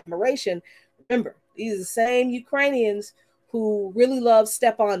grateful admiration. Remember, these are the same Ukrainians who really love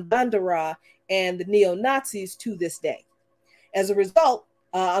Stepan Bandera and the neo-Nazis to this day. As a result,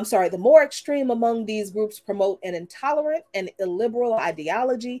 the more extreme among these groups promote an intolerant and illiberal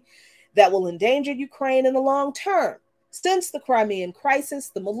ideology that will endanger Ukraine in the long term. Since the Crimean crisis,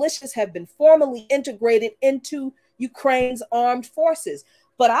 the militias have been formally integrated into Ukraine's armed forces.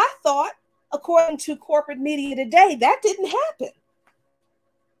 But I thought, according to corporate media today, that didn't happen.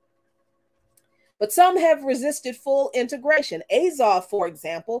 But some have resisted full integration. Azov, for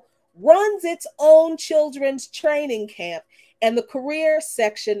example, runs its own children's training camp, and the career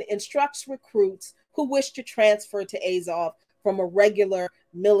section instructs recruits who wish to transfer to Azov from a regular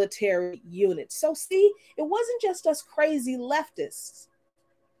military unit. So see, it wasn't just us crazy leftists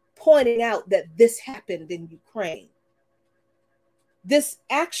pointing out that this happened in Ukraine. This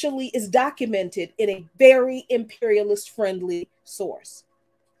actually is documented in a very imperialist-friendly source.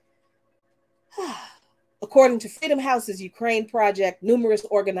 According to Freedom House's Ukraine project, numerous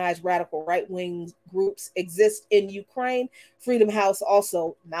organized radical right-wing groups exist in Ukraine. Freedom House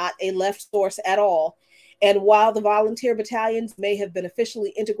also not a left source at all. And while the volunteer battalions may have been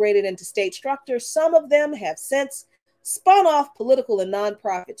officially integrated into state structures, some of them have since spun off political and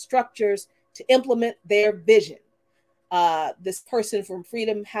nonprofit structures to implement their vision. This person from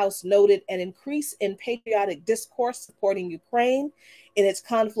Freedom House noted an increase in patriotic discourse supporting Ukraine in its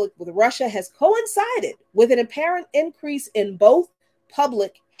conflict with Russia has coincided with an apparent increase in both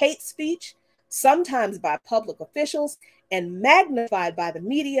public hate speech, sometimes by public officials, and magnified by the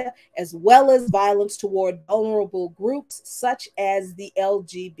media, as well as violence toward vulnerable groups such as the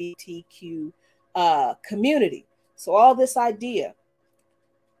LGBTQ community. So all this idea,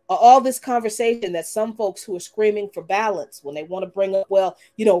 all this conversation that some folks who are screaming for balance when they want to bring up, well,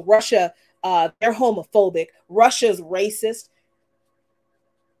 you know, Russia, they're homophobic, Russia's racist.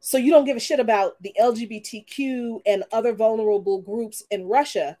 So you don't give a shit about the LGBTQ and other vulnerable groups in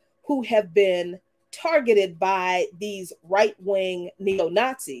Russia who have been targeted by these right-wing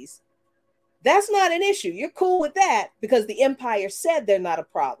neo-Nazis. That's not an issue. You're cool with that because the empire said they're not a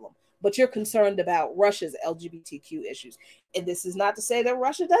problem, but you're concerned about Russia's LGBTQ issues. And this is not to say that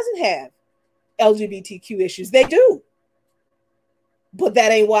Russia doesn't have LGBTQ issues. They do. But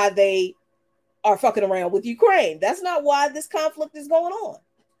that ain't why they are fucking around with Ukraine. That's not why this conflict is going on.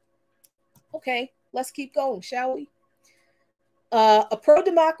 Okay, let's keep going, shall we? A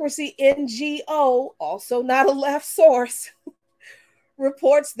pro-democracy NGO, also not a left source,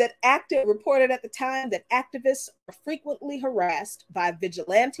 reported at the time that activists are frequently harassed by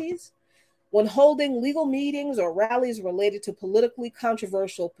vigilantes when holding legal meetings or rallies related to politically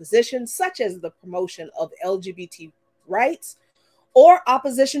controversial positions, such as the promotion of LGBT rights or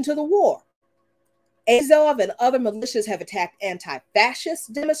opposition to the war. Azov and other militias have attacked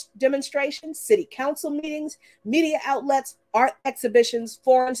anti-fascist demonstrations, city council meetings, media outlets, art exhibitions,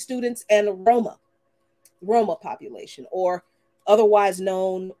 foreign students, and the Roma population, or otherwise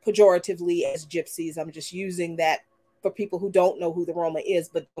known pejoratively as gypsies. I'm just using that for people who don't know who the Roma is,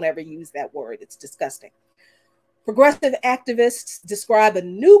 but don't ever use that word. It's disgusting. Progressive activists describe a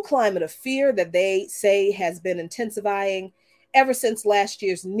new climate of fear that they say has been intensifying ever since last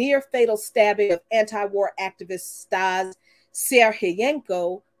year's near-fatal stabbing of anti-war activist Stas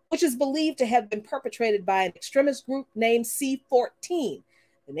Serhiyenko, which is believed to have been perpetrated by an extremist group named C14.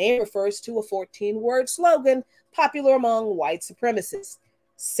 The name refers to a 14-word slogan popular among white supremacists.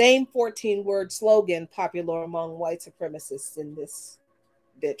 Same 14-word slogan popular among white supremacists in this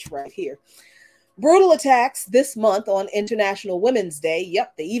bitch right here. Brutal attacks this month on International Women's Day.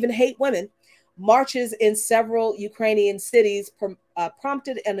 Yep, they even hate women. Marches in several Ukrainian cities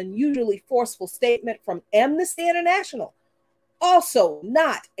prompted an unusually forceful statement from Amnesty International, also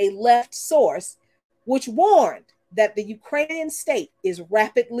not a left source, which warned that the Ukrainian state is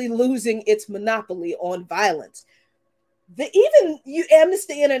rapidly losing its monopoly on violence.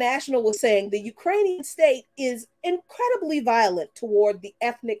 Amnesty International was saying the Ukrainian state is incredibly violent toward the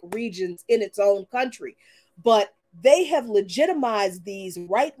ethnic regions in its own country, but they have legitimized these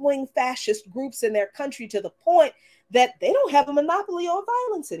right-wing fascist groups in their country to the point that they don't have a monopoly on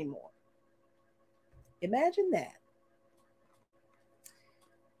violence anymore. Imagine that.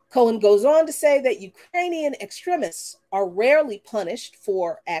 Cohen goes on to say that Ukrainian extremists are rarely punished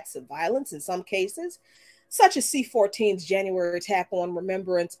for acts of violence in some cases, such as C14's January attack on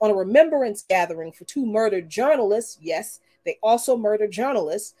a remembrance gathering for two murdered journalists. Yes, they also murdered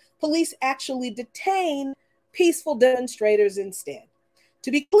journalists. Police actually detain peaceful demonstrators instead.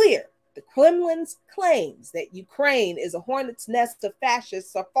 To be clear, the Kremlin's claims that Ukraine is a hornet's nest of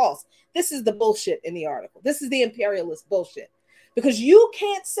fascists are false. This is the bullshit in the article. This is the imperialist bullshit. Because you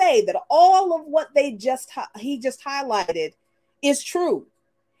can't say that all of what he just highlighted is true.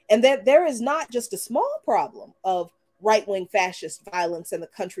 And that there is not just a small problem of right-wing fascist violence in the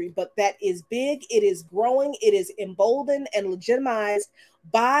country, but that is big, it is growing, it is emboldened and legitimized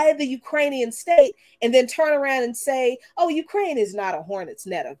by the Ukrainian state, and then turn around and say, oh, Ukraine is not a hornet's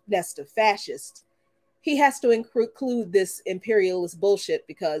nest of fascists. He has to include this imperialist bullshit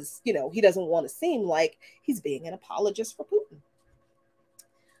because, you know, he doesn't want to seem like he's being an apologist for Putin.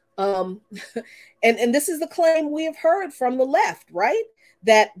 And this is the claim we have heard from the left, right?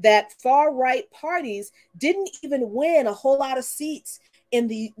 That far-right parties didn't even win a whole lot of seats in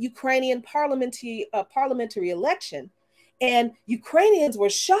the Ukrainian parliamentary election. And Ukrainians were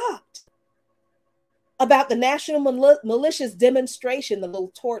shocked about the national militia's demonstration, the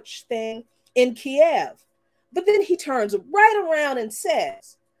little torch thing in Kiev. But then he turns right around and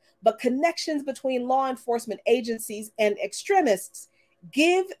says, but connections between law enforcement agencies and extremists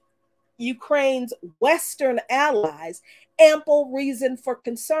give Ukraine's Western allies ample reason for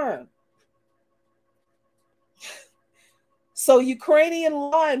concern. So Ukrainian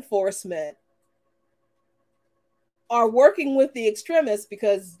law enforcement are working with the extremists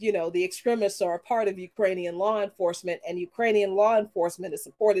because, you know, the extremists are a part of Ukrainian law enforcement, and Ukrainian law enforcement is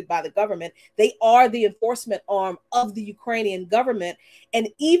supported by the government. They are the enforcement arm of the Ukrainian government. And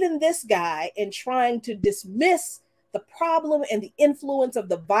even this guy, in trying to dismiss the problem and the influence of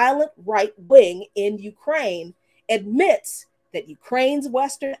the violent right wing in Ukraine, admits that Ukraine's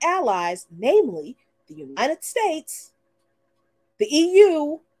Western allies, namely the United States, the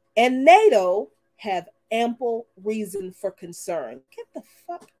EU, and NATO, have ample reason for concern. Get the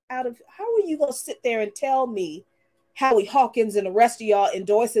fuck out of, how are you going to sit there and tell me, Howie Hawkins and the rest of y'all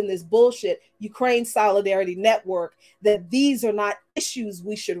endorsing this bullshit Ukraine Solidarity Network, that these are not issues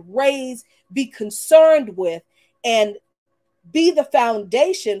we should raise, be concerned with, and be the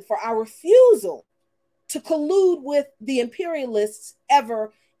foundation for our refusal to collude with the imperialists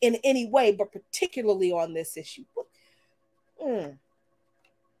ever in any way, but particularly on this issue.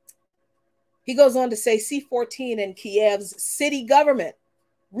 He goes on to say C14 and Kiev's city government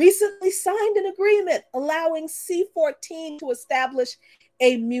recently signed an agreement allowing C14 to establish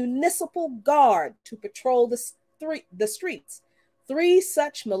a municipal guard to patrol the streets. 3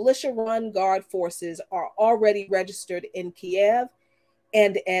 such militia-run guard forces are already registered in Kiev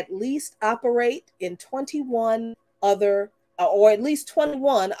and at least operate in 21 other, or at least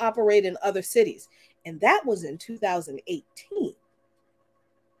 21 operate in other cities. And that was in 2018.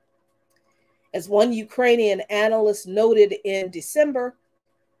 As one Ukrainian analyst noted in December,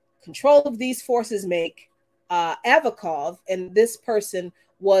 control of these forces make Avakov, and this person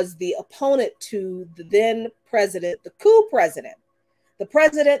was the opponent to the then president, the coup president, the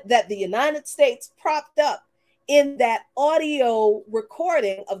president that the United States propped up in that audio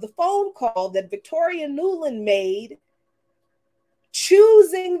recording of the phone call that Victoria Nuland made,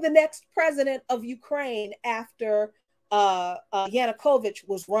 choosing the next president of Ukraine after Yanukovych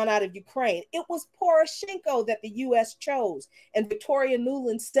was run out of Ukraine. It was Poroshenko that the U.S. chose. And Victoria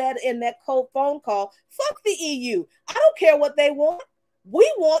Nuland said in that phone call, fuck the EU. I don't care what they want.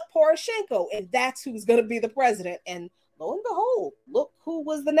 We want Poroshenko. And that's who's going to be the president. And lo and behold, look who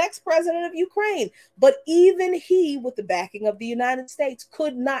was the next president of Ukraine. But even he, with the backing of the United States,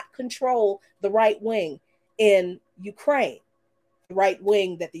 could not control the right wing in Ukraine. The right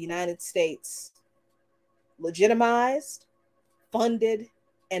wing that the United States legitimized, funded,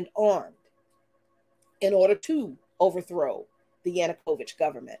 and armed in order to overthrow the Yanukovych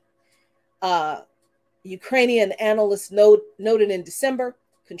government. Ukrainian analysts noted in December,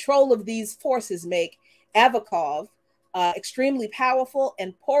 control of these forces make Avakov extremely powerful,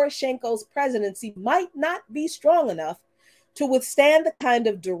 and Poroshenko's presidency might not be strong enough to withstand the kind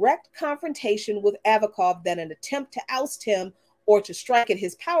of direct confrontation with Avakov that an attempt to oust him or to strike at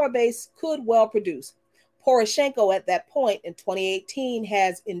his power base could well produce. Poroshenko at that point in 2018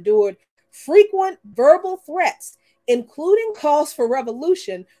 has endured frequent verbal threats, including calls for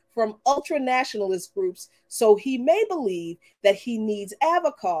revolution from ultra-nationalist groups, so he may believe that he needs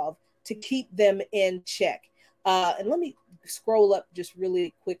Avakov to keep them in check. And let me scroll up just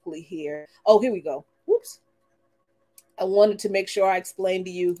really quickly here. Oh, here we go. Whoops. I wanted to make sure I explained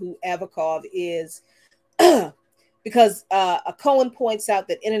to you who Avakov is because Cohen points out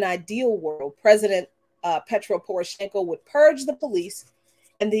that in an ideal world, President Petro Poroshenko would purge the police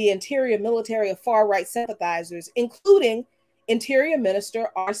and the interior military of far-right sympathizers, including Interior Minister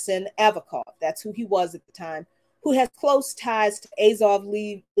Arsen Avakov, that's who he was at the time, who has close ties to Azov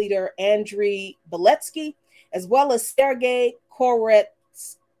leader Andriy Beletsky, as well as Sergei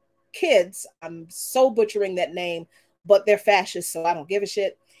Koret's kids. I'm so butchering that name, but they're fascists, so I don't give a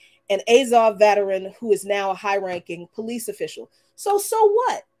shit. An Azov veteran who is now a high-ranking police official. So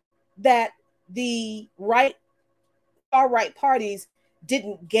what? That the far-right parties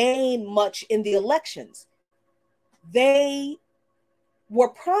didn't gain much in the elections. They were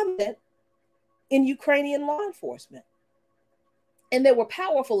prominent in Ukrainian law enforcement. And they were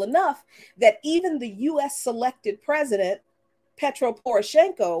powerful enough that even the US selected president, Petro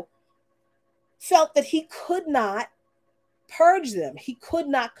Poroshenko, felt that he could not purge them. He could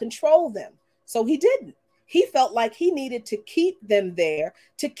not control them. So he didn't. He felt like he needed to keep them there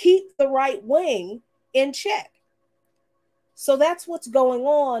to keep the right wing in check. So that's what's going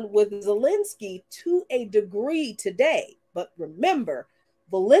on with Zelensky to a degree today. But remember,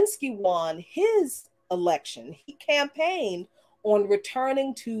 Zelensky won his election. He campaigned on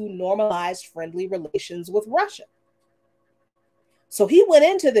returning to normalized friendly relations with Russia. So he went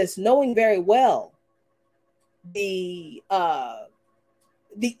into this knowing very well the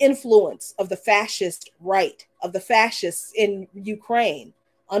influence of the fascist right, of the fascists in Ukraine,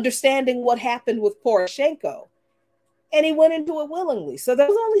 understanding what happened with Poroshenko, and he went into it willingly. So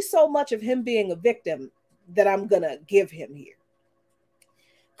there's only so much of him being a victim that I'm going to give him here.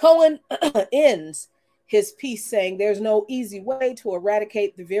 Cohen ends his piece saying there's no easy way to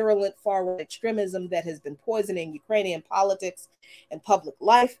eradicate the virulent far-right extremism that has been poisoning Ukrainian politics and public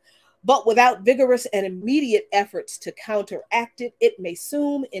life, but without vigorous and immediate efforts to counteract it, it may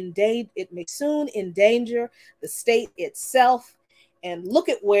soon endanger the state itself. And look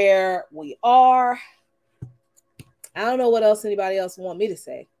at where we are. I don't know what else anybody else want me to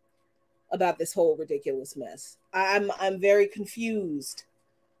say about this whole ridiculous mess. I'm very confused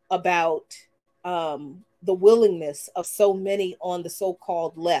about the willingness of so many on the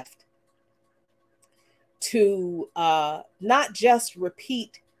so-called left to not just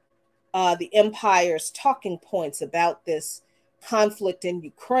repeat the empire's talking points about this conflict in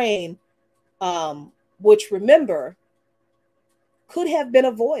Ukraine, which, remember, could have been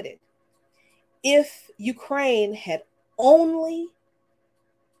avoided if Ukraine had only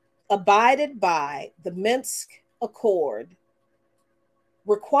abided by the Minsk Accord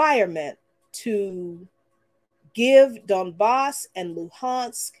requirement to give Donbas and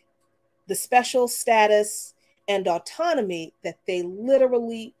Luhansk the special status and autonomy that they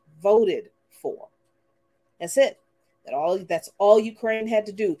literally voted for. That's it. That's all Ukraine had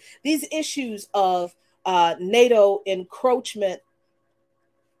to do. These issues of NATO encroachment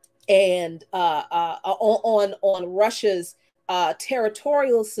and on Russia's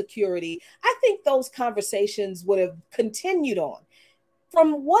territorial security, I think those conversations would have continued on.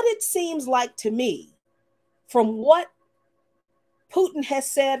 From what it seems like to me, from what Putin has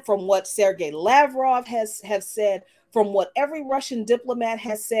said, from what Sergei Lavrov has said, from what every Russian diplomat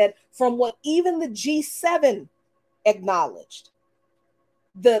has said, from what even the G7 acknowledged,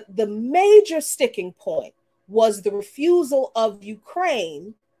 the major sticking point was the refusal of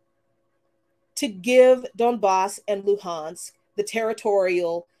Ukraine to give Donbas and Luhansk the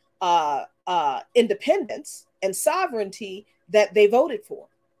territorial independence and sovereignty that they voted for.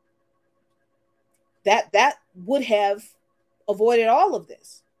 That would have avoided all of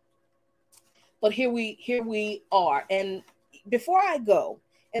this. But here we are. And before I go,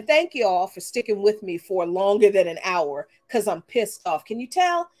 and thank you all for sticking with me for longer than an hour, because I'm pissed off. Can you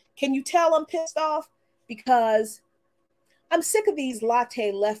tell? Can you tell I'm pissed off? Because I'm sick of these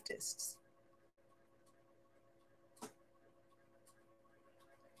latte leftists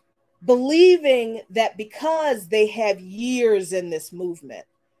believing that because they have years in this movement,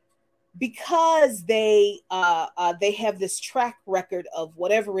 because they have this track record of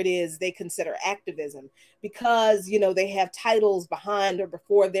whatever it is they consider activism, because they have titles behind or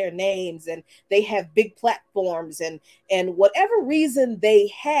before their names, and they have big platforms, and whatever reason they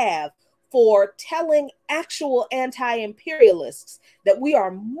have for telling actual anti-imperialists that we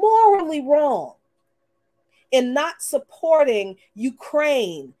are morally wrong in not supporting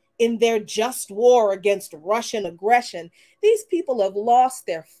Ukraine in their just war against Russian aggression. These people have lost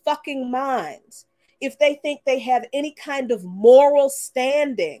their fucking minds if they think they have any kind of moral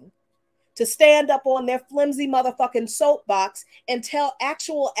standing to stand up on their flimsy motherfucking soapbox and tell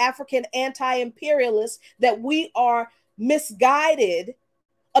actual African anti-imperialists that we are misguided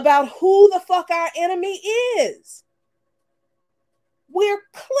about who the fuck our enemy is. We're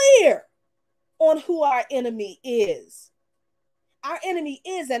clear on who our enemy is. Our enemy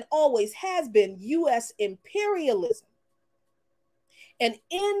is and always has been U.S. imperialism. And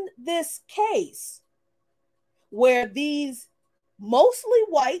in this case, where these mostly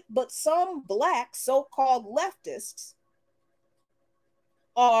white, but some black so-called leftists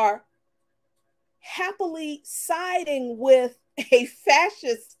are happily siding with a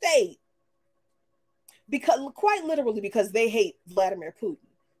fascist state, because quite literally because they hate Vladimir Putin,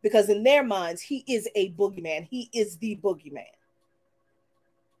 because in their minds, he is a boogeyman. He is the boogeyman.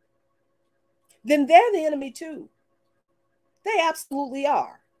 Then they're the enemy too. They absolutely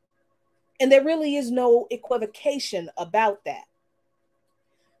are. And there really is no equivocation about that.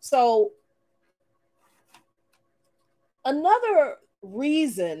 So another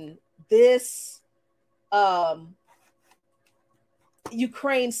reason this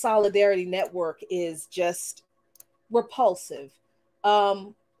Ukraine Solidarity Network is just repulsive.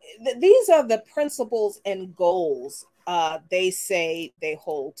 These are the principles and goals they say they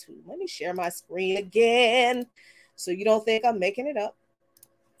hold to. Let me share my screen again so you don't think I'm making it up.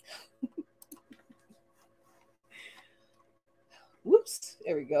 Whoops,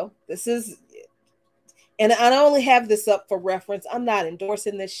 there we go. This is, and I only have this up for reference. I'm not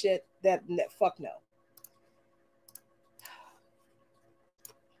endorsing this shit. That fuck no.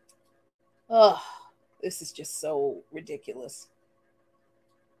 Oh, this is just so ridiculous.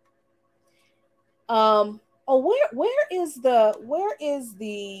 Oh, where is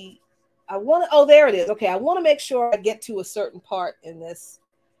the I want to, oh, there it is. Okay, I want to make sure I get to a certain part in this.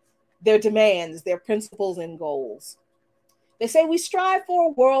 Their demands, their principles and goals. They say we strive for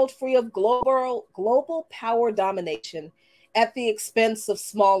a world free of global power domination at the expense of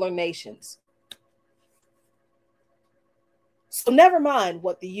smaller nations. So never mind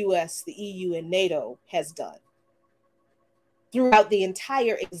what the US, the EU, and NATO has done throughout the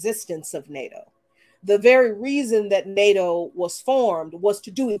entire existence of NATO. The very reason that NATO was formed was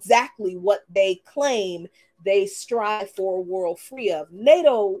to do exactly what they claim they strive for a world free of.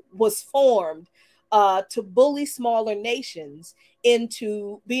 NATO was formed to bully smaller nations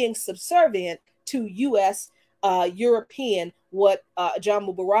into being subservient to US, European, what John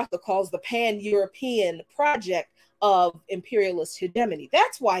Mubaraka calls the pan-European project of imperialist hegemony.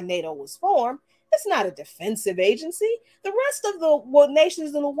 That's why NATO was formed. It's not a defensive agency. The rest of the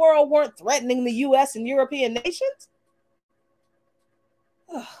nations in the world weren't threatening the US and European nations.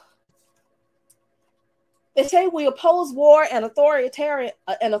 They say we oppose war and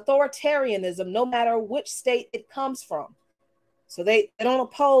authoritarianism no matter which state it comes from. So they don't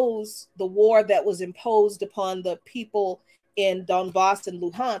oppose the war that was imposed upon the people in Donbas and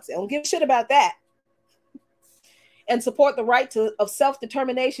Luhansk. They don't give a shit about that. And support the right of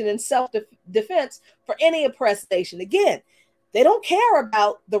self-determination and self-defense for any oppressed nation. Again, They don't care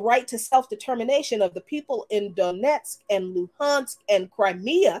about the right to self-determination of the people in Donetsk and Luhansk and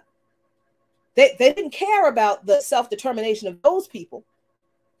Crimea. They didn't care about the self-determination of those people.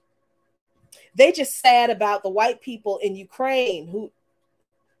 They just sad about the white people in Ukraine who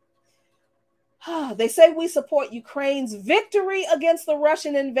they say we support Ukraine's victory against the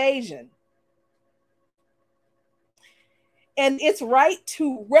Russian invasion and its right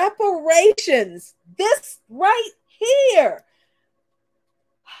to reparations. This right here.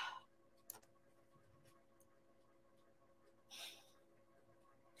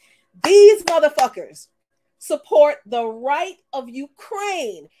 These motherfuckers support the right of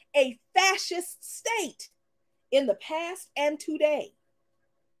Ukraine, a fascist state, in the past and today.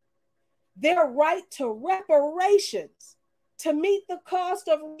 Their right to reparations to meet the cost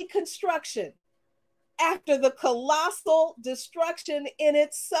of reconstruction after the colossal destruction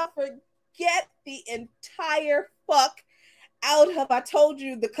it suffered. Get the entire fuck out of. I told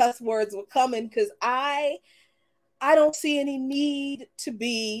you the cuss words were coming because I don't see any need to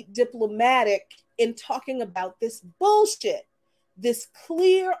be diplomatic in talking about this bullshit. This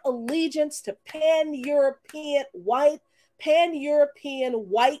clear allegiance to pan-European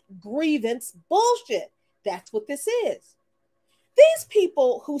white grievance bullshit. That's what this is. These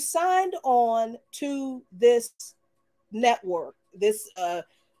people who signed on to this network, this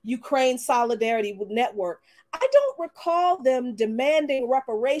Ukraine Solidarity Network, I don't recall them demanding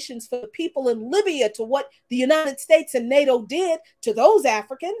reparations for the people in Libya to what the United States and NATO did to those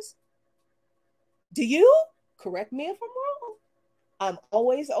Africans. Do you? Correct me if I'm wrong. I'm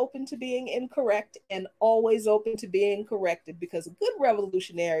always open to being incorrect and always open to being corrected, because a good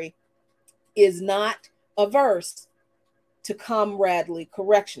revolutionary is not averse to comradely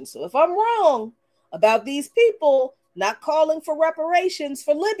correction. So if I'm wrong about these people not calling for reparations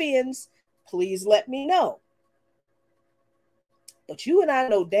for Libyans, please let me know. But you and I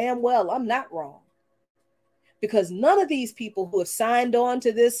know damn well I'm not wrong, because none of these people who have signed on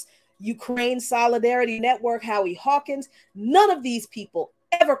to this Ukraine Solidarity Network, Howie Hawkins, none of these people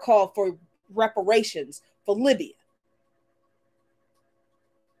ever called for reparations for Libya.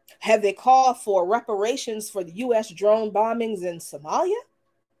 Have they called for reparations for the U.S. drone bombings in Somalia?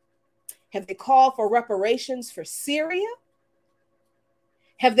 Have they called for reparations for Syria?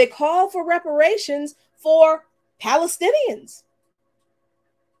 Have they called for reparations for Palestinians?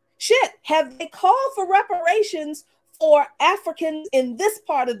 Shit, have they called for reparations for Africans in this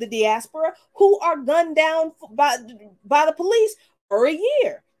part of the diaspora who are gunned down by the police for a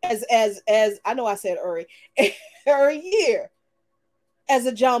year? As I know I said Uri, for a year, as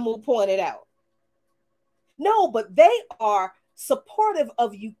Ajamu pointed out. No, but they are supportive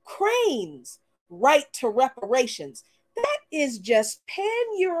of Ukraine's right to reparations. That is just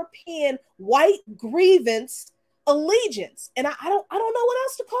pan-European white grievance allegiance. And I don't know what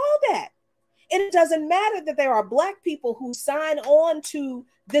else to call that. And it doesn't matter that there are Black people who sign on to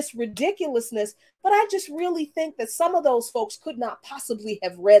this ridiculousness, but I just really think that some of those folks could not possibly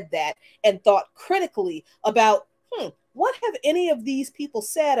have read that and thought critically about, what have any of these people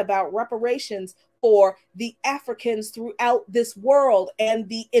said about reparations for the Africans throughout this world and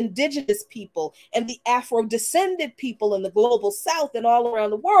the indigenous people and the Afro-descended people in the global South and all around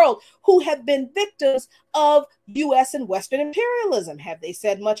the world who have been victims of US and Western imperialism? Have they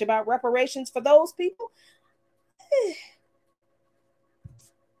said much about reparations for those people?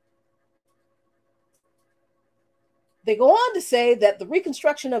 They go on to say that the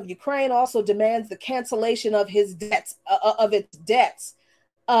reconstruction of Ukraine also demands the cancellation of its debts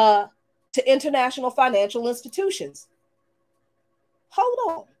to international financial institutions. Hold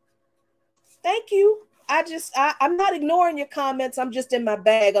on. Thank you. I'm not ignoring your comments. I'm just in my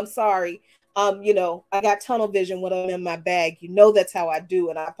bag. I'm sorry. I got tunnel vision when I'm in my bag. You know that's how I do,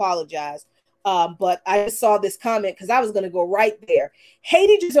 and I apologize. But I just saw this comment because I was going to go right there.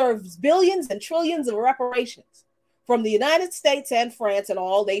 Haiti deserves billions and trillions of reparations from the United States and France and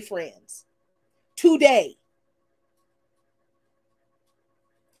all their friends today.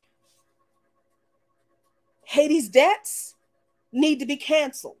 Haiti's debts need to be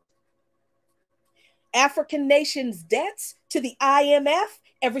canceled. African nations' debts to the IMF,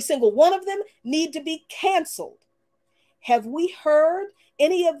 every single one of them, need to be canceled. Have we heard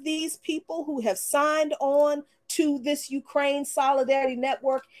any of these people who have signed on to this Ukraine Solidarity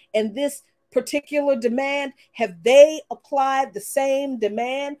Network and this particular demand, have they applied the same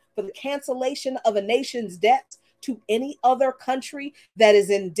demand for the cancellation of a nation's debts to any other country that is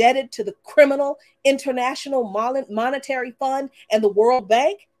indebted to the criminal International Monetary Fund and the World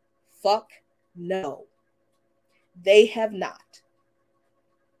Bank? Fuck no. They have not.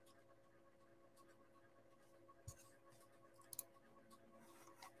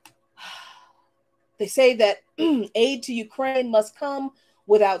 They say that aid to Ukraine must come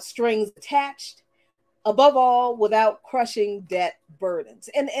without strings attached, above all, without crushing debt burdens.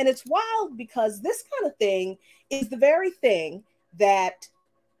 And it's wild because this kind of thing is the very thing that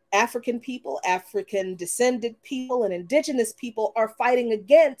African people, African descended people, and indigenous people are fighting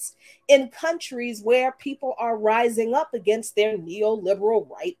against in countries where people are rising up against their neoliberal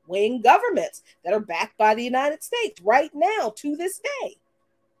right-wing governments that are backed by the United States right now to this day.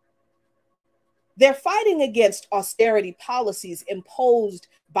 They're fighting against austerity policies imposed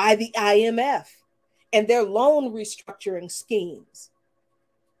by the IMF and their loan restructuring schemes.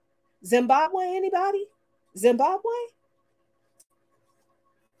 Zimbabwe, anybody? Zimbabwe?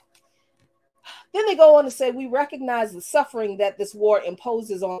 Then they go on to say, we recognize the suffering that this war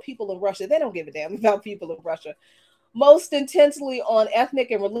imposes on people in Russia. They don't give a damn about people in Russia. Most intensely on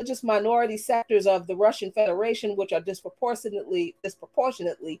ethnic and religious minority sectors of the Russian Federation, which are disproportionately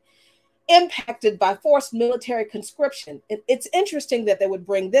impacted by forced military conscription. It's interesting that they would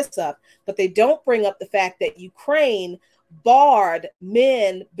bring this up, but they don't bring up the fact that Ukraine barred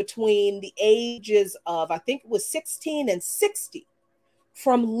men between the ages of, I think it was 16 and 60,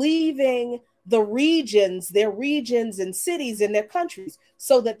 from leaving the regions, their regions and cities in their countries,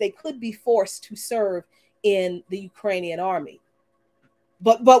 so that they could be forced to serve in the Ukrainian army.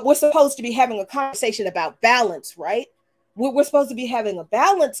 But we're supposed to be having a conversation about balance, right? We're supposed to be having a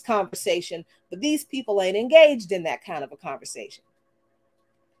balanced conversation, but these people ain't engaged in that kind of a conversation.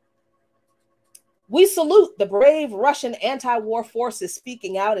 We salute the brave Russian anti-war forces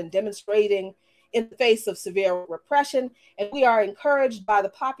speaking out and demonstrating in the face of severe repression, and we are encouraged by the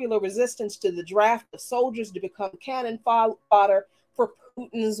popular resistance to the draft of soldiers to become cannon fodder for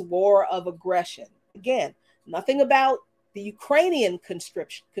Putin's war of aggression. Again, nothing about the Ukrainian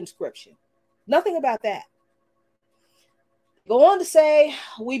conscription. Nothing about that. Go on to say,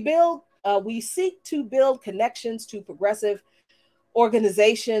 we seek to build connections to progressive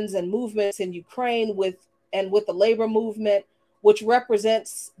organizations and movements in Ukraine with the labor movement, which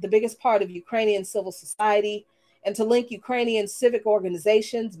represents the biggest part of Ukrainian civil society, and to link Ukrainian civic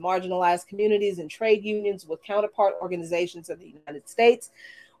organizations, marginalized communities, and trade unions with counterpart organizations of the United States.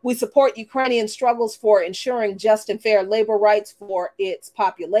 We support Ukrainian struggles for ensuring just and fair labor rights for its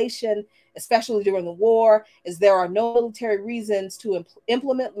population, especially during the war, as there are no military reasons to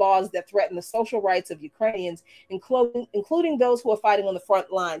implement laws that threaten the social rights of Ukrainians, including those who are fighting on the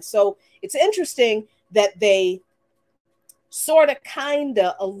front line. So it's interesting that they sort of kind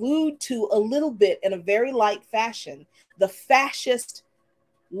of allude to a little bit in a very light fashion the fascist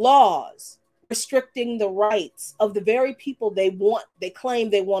laws restricting the rights of the very people they claim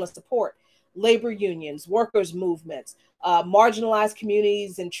they want to support: labor unions, workers' movements, marginalized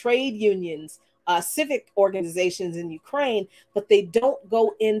communities and trade unions, civic organizations in Ukraine, but they don't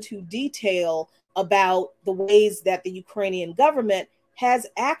go into detail about the ways that the Ukrainian government has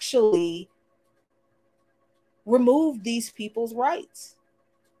actually removed these people's rights,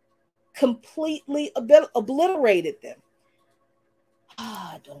 completely obliterated them.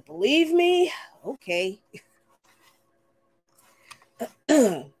 Don't believe me? Okay.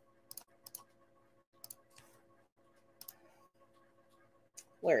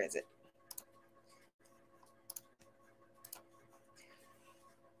 Where is it?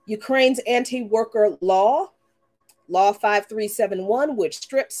 Ukraine's anti-worker law, Law 5371, which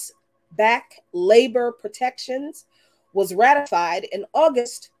strips back labor protections, was ratified in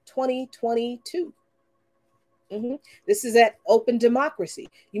August 2022. This is at openDemocracy.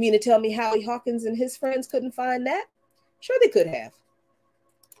 You mean to tell me Howie Hawkins and his friends couldn't find that? Sure they could have.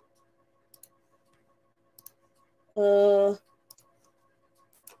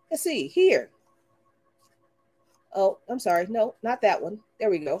 Let's see here. Oh, I'm sorry. No, not that one. There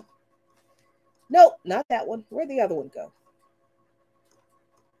we go. Nope, not that one. Where'd the other one go?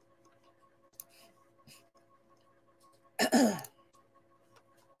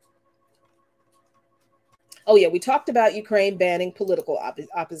 Oh, yeah, we talked about Ukraine banning political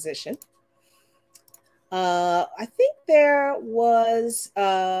opposition. I think there was,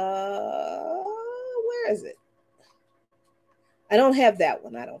 where is it? I don't have that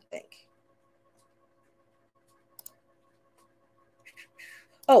one, I don't think.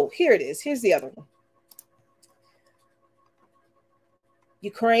 Oh, here it is. Here's the other one.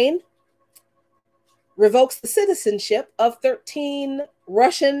 Ukraine revokes the citizenship of 13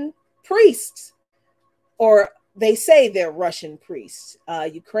 Russian priests, or they say they're Russian priests.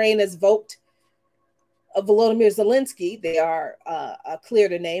 Ukraine has revoked Volodymyr Zelensky, they are clear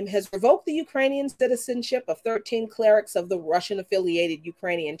to name, has revoked the Ukrainian citizenship of 13 clerics of the Russian-affiliated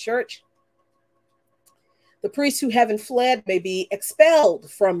Ukrainian Church. The priests who haven't fled may be expelled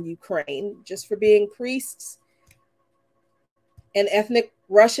from Ukraine just for being priests and ethnic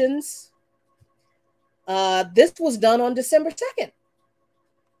Russians. This was done on December 2nd.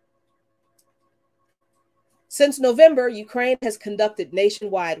 Since November, Ukraine has conducted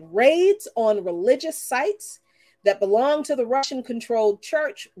nationwide raids on religious sites that belong to the Russian-controlled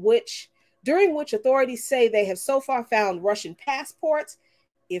church, during which authorities say they have so far found Russian passports.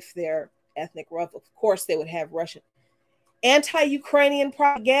 If they're ethnic Russian, of course they would have Russian. Anti-Ukrainian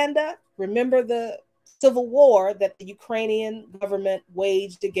propaganda. Remember the civil war that the Ukrainian government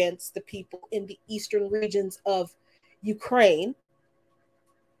waged against the people in the eastern regions of Ukraine.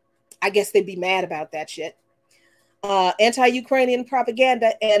 I guess they'd be mad about that shit. Anti-Ukrainian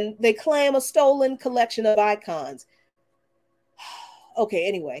propaganda, and they claim a stolen collection of icons. Okay,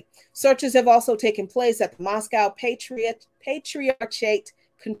 anyway, searches have also taken place at the Moscow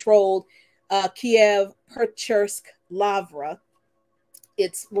Patriarchate-controlled Kiev, Perchersk, Lavra.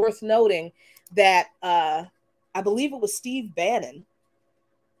 It's worth noting that I believe it was Steve Bannon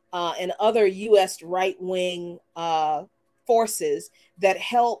and other U.S. right-wing forces that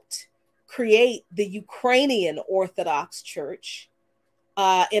helped create the Ukrainian Orthodox Church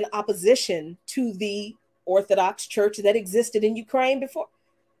in opposition to the Orthodox Church that existed in Ukraine before.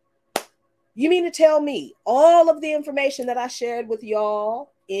 You mean to tell me all of the information that I shared with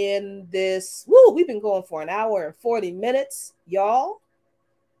y'all in this, we've been going for an hour and 40 minutes, y'all.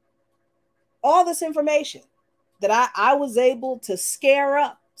 All this information that I was able to scare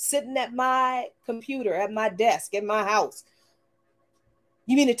up sitting at my computer, at my desk, in my house.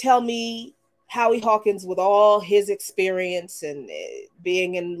 You mean to tell me Howie Hawkins, with all his experience and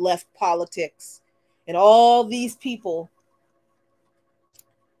being in left politics, and all these people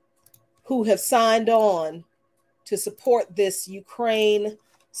who have signed on to support this Ukraine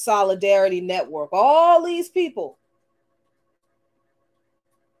Solidarity Network, all these people,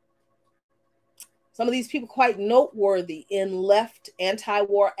 some of these people quite noteworthy in left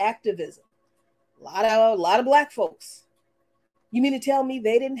anti-war activism, a lot of Black folks. You mean to tell me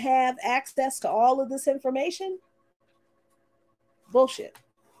they didn't have access to all of this information? Bullshit.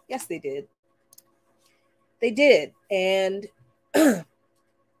 Yes, they did. They did. And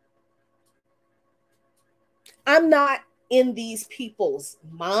I'm not in these people's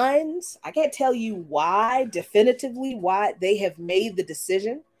minds. I can't tell you why, definitively, why they have made the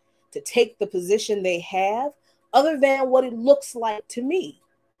decision to take the position they have, other than what it looks like to me.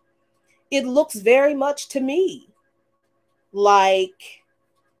 It looks very much to me like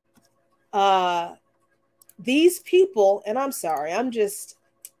these people, and I'm sorry, I'm just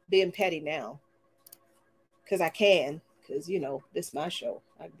being petty now because I can, because, you know, this is my show.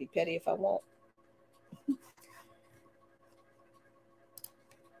 I can be petty if I want.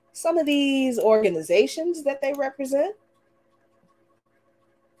 Some of these organizations that they represent,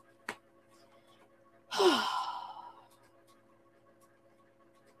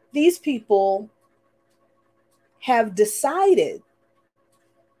 these people have decided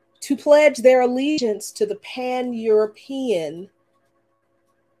to pledge their allegiance to the pan-European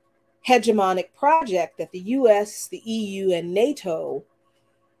hegemonic project that the US, the EU, and NATO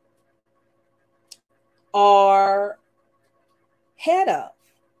are head of,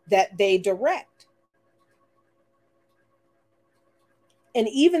 that they direct. And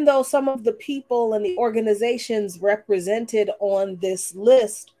even though some of the people and the organizations represented on this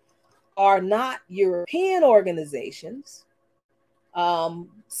list are not European organizations,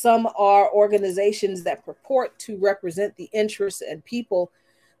 some are organizations that purport to represent the interests and people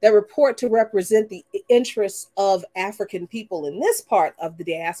that report to represent the interests of African people in this part of the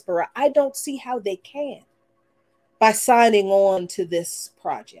diaspora. I don't see how they can by signing on to this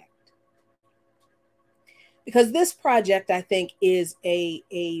project. Because this project, I think, is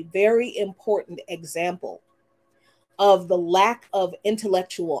a very important example of the lack of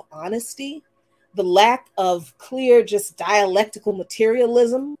intellectual honesty, the lack of clear, just dialectical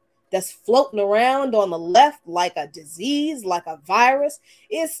materialism that's floating around on the left like a disease, like a virus.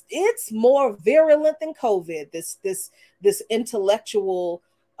 It's more virulent than COVID, this intellectual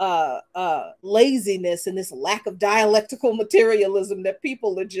laziness and this lack of dialectical materialism that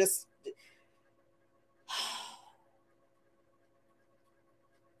people are just...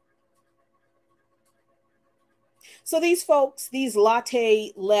 So these folks, these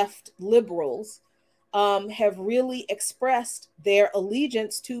latte left liberals, have really expressed their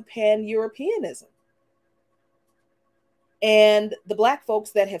allegiance to pan-Europeanism. And the Black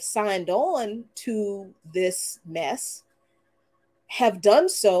folks that have signed on to this mess have done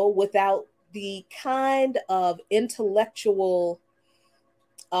so without the kind of intellectual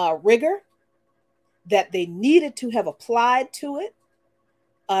rigor that they needed to have applied to it,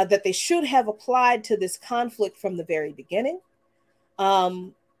 that they should have applied to this conflict from the very beginning,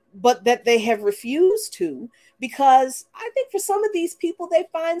 but that they have refused to, because I think for some of these people, they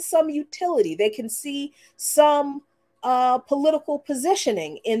find some utility. They can see some political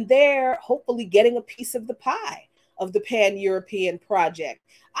positioning in their hopefully getting a piece of the pie of the pan-European project.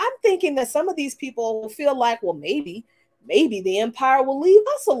 I'm thinking that some of these people will feel like, well, maybe the empire will leave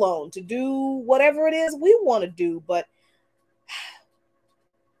us alone to do whatever it is we want to do. But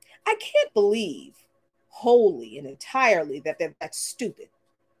I can't believe wholly and entirely that that's stupid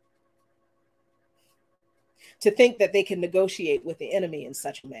to think that they can negotiate with the enemy in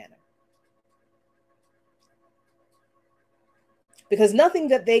such a manner. Because nothing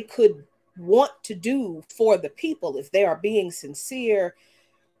that they could want to do for the people, if they are being sincere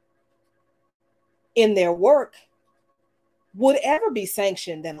in their work, would ever be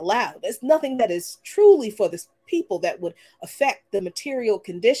sanctioned and allowed. There's nothing that is truly for the people that would affect the material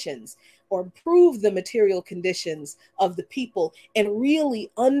conditions or improve the material conditions of the people and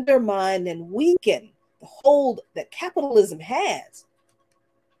really undermine and weaken the hold that capitalism has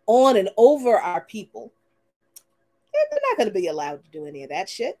on and over our people. They're not going to be allowed to do any of that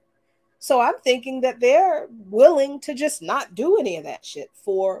shit. So I'm thinking that they're willing to just not do any of that shit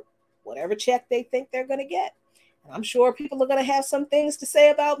for whatever check they think they're going to get. And I'm sure people are going to have some things to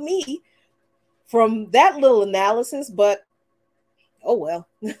say about me from that little analysis, but oh well.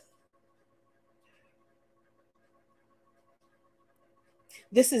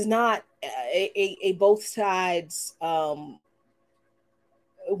 This is not a both sides,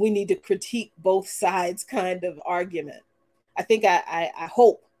 we need to critique both sides kind of argument. I think I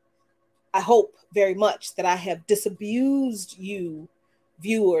hope very much that I have disabused you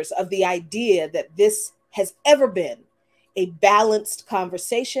viewers of the idea that this has ever been a balanced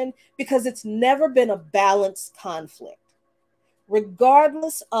conversation, because it's never been a balanced conflict,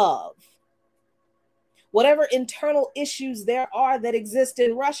 regardless of whatever internal issues there are that exist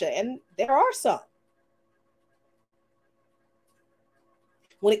in Russia, and there are some.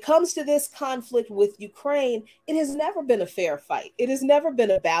 When it comes to this conflict with Ukraine, it has never been a fair fight. It has never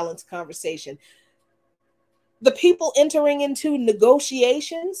been a balanced conversation. The people entering into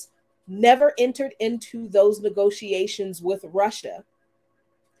negotiations never entered into those negotiations with Russia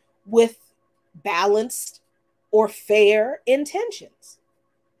with balanced or fair intentions.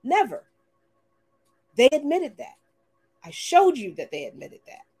 Never. They admitted that. I showed you that they admitted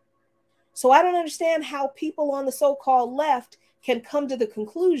that. So I don't understand how people on the so-called left can come to the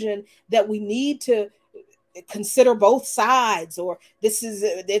conclusion that we need to consider both sides, or this is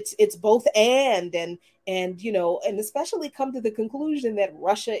it's both and you know, and especially come to the conclusion that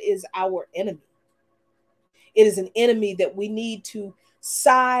Russia is our enemy. It is an enemy that we need to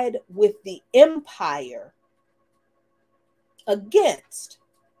side with the empire against.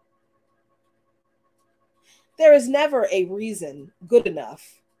 There is never a reason good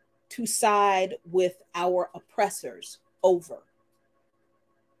enough to side with our oppressors over.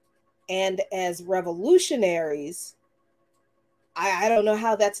 And as revolutionaries, I don't know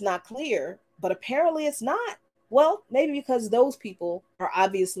how that's not clear, but apparently it's not. Well, maybe because those people are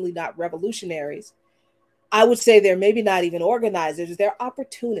obviously not revolutionaries. I would say they're maybe not even organizers. They're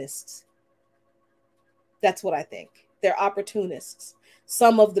opportunists. That's what I think. They're opportunists.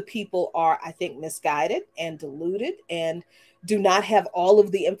 Some of the people are, I think, misguided and deluded and do not have all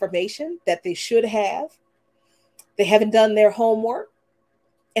of the information that they should have. They haven't done their homework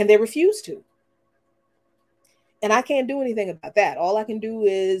and they refuse to. And I can't do anything about that. All I can do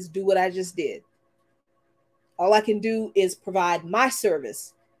is do what I just did. All I can do is provide my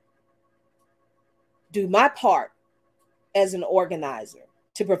service, do my part as an organizer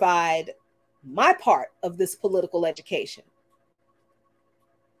to provide my part of this political education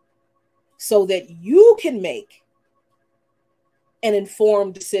so that you can make an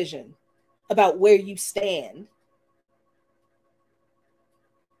informed decision about where you stand,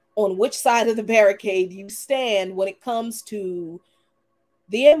 on which side of the barricade you stand when it comes to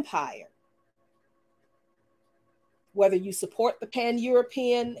the empire. Whether you support the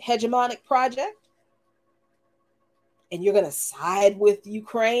pan-European hegemonic project and you're going to side with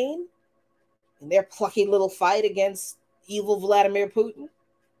Ukraine in their plucky little fight against evil Vladimir Putin,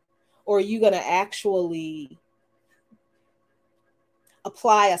 or are you going to actually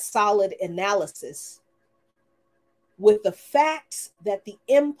apply a solid analysis with the facts that the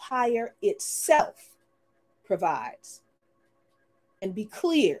empire itself provides and be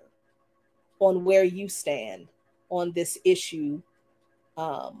clear on where you stand on this issue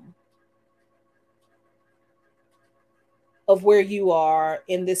of where you are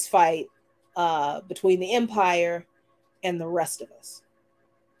in this fight between the empire and the rest of us.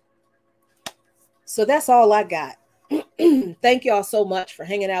 So that's all I got. Thank y'all so much for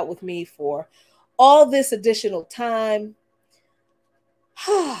hanging out with me for all this additional time.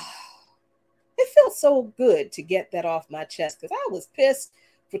 It felt so good to get that off my chest because I was pissed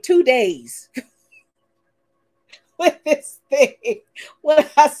for 2 days with this thing. When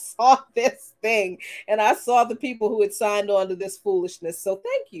I saw this thing and I saw the people who had signed on to this foolishness. So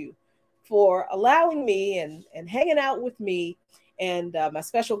thank you for allowing me and hanging out with me and my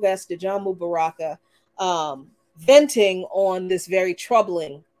special guest, Dejamu Baraka, venting on this very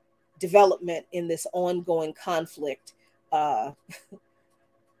troubling development in this ongoing conflict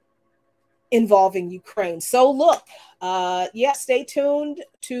involving Ukraine. So look, yeah, stay tuned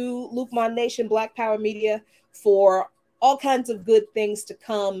to Lukman Nation, Black Power Media for all kinds of good things to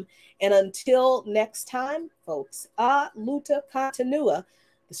come. And until next time, folks, luta continua.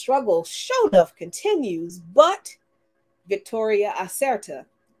 The struggle show enough continues, but Victoria acerta.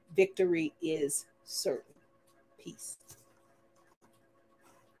 Victory is certain. Peace.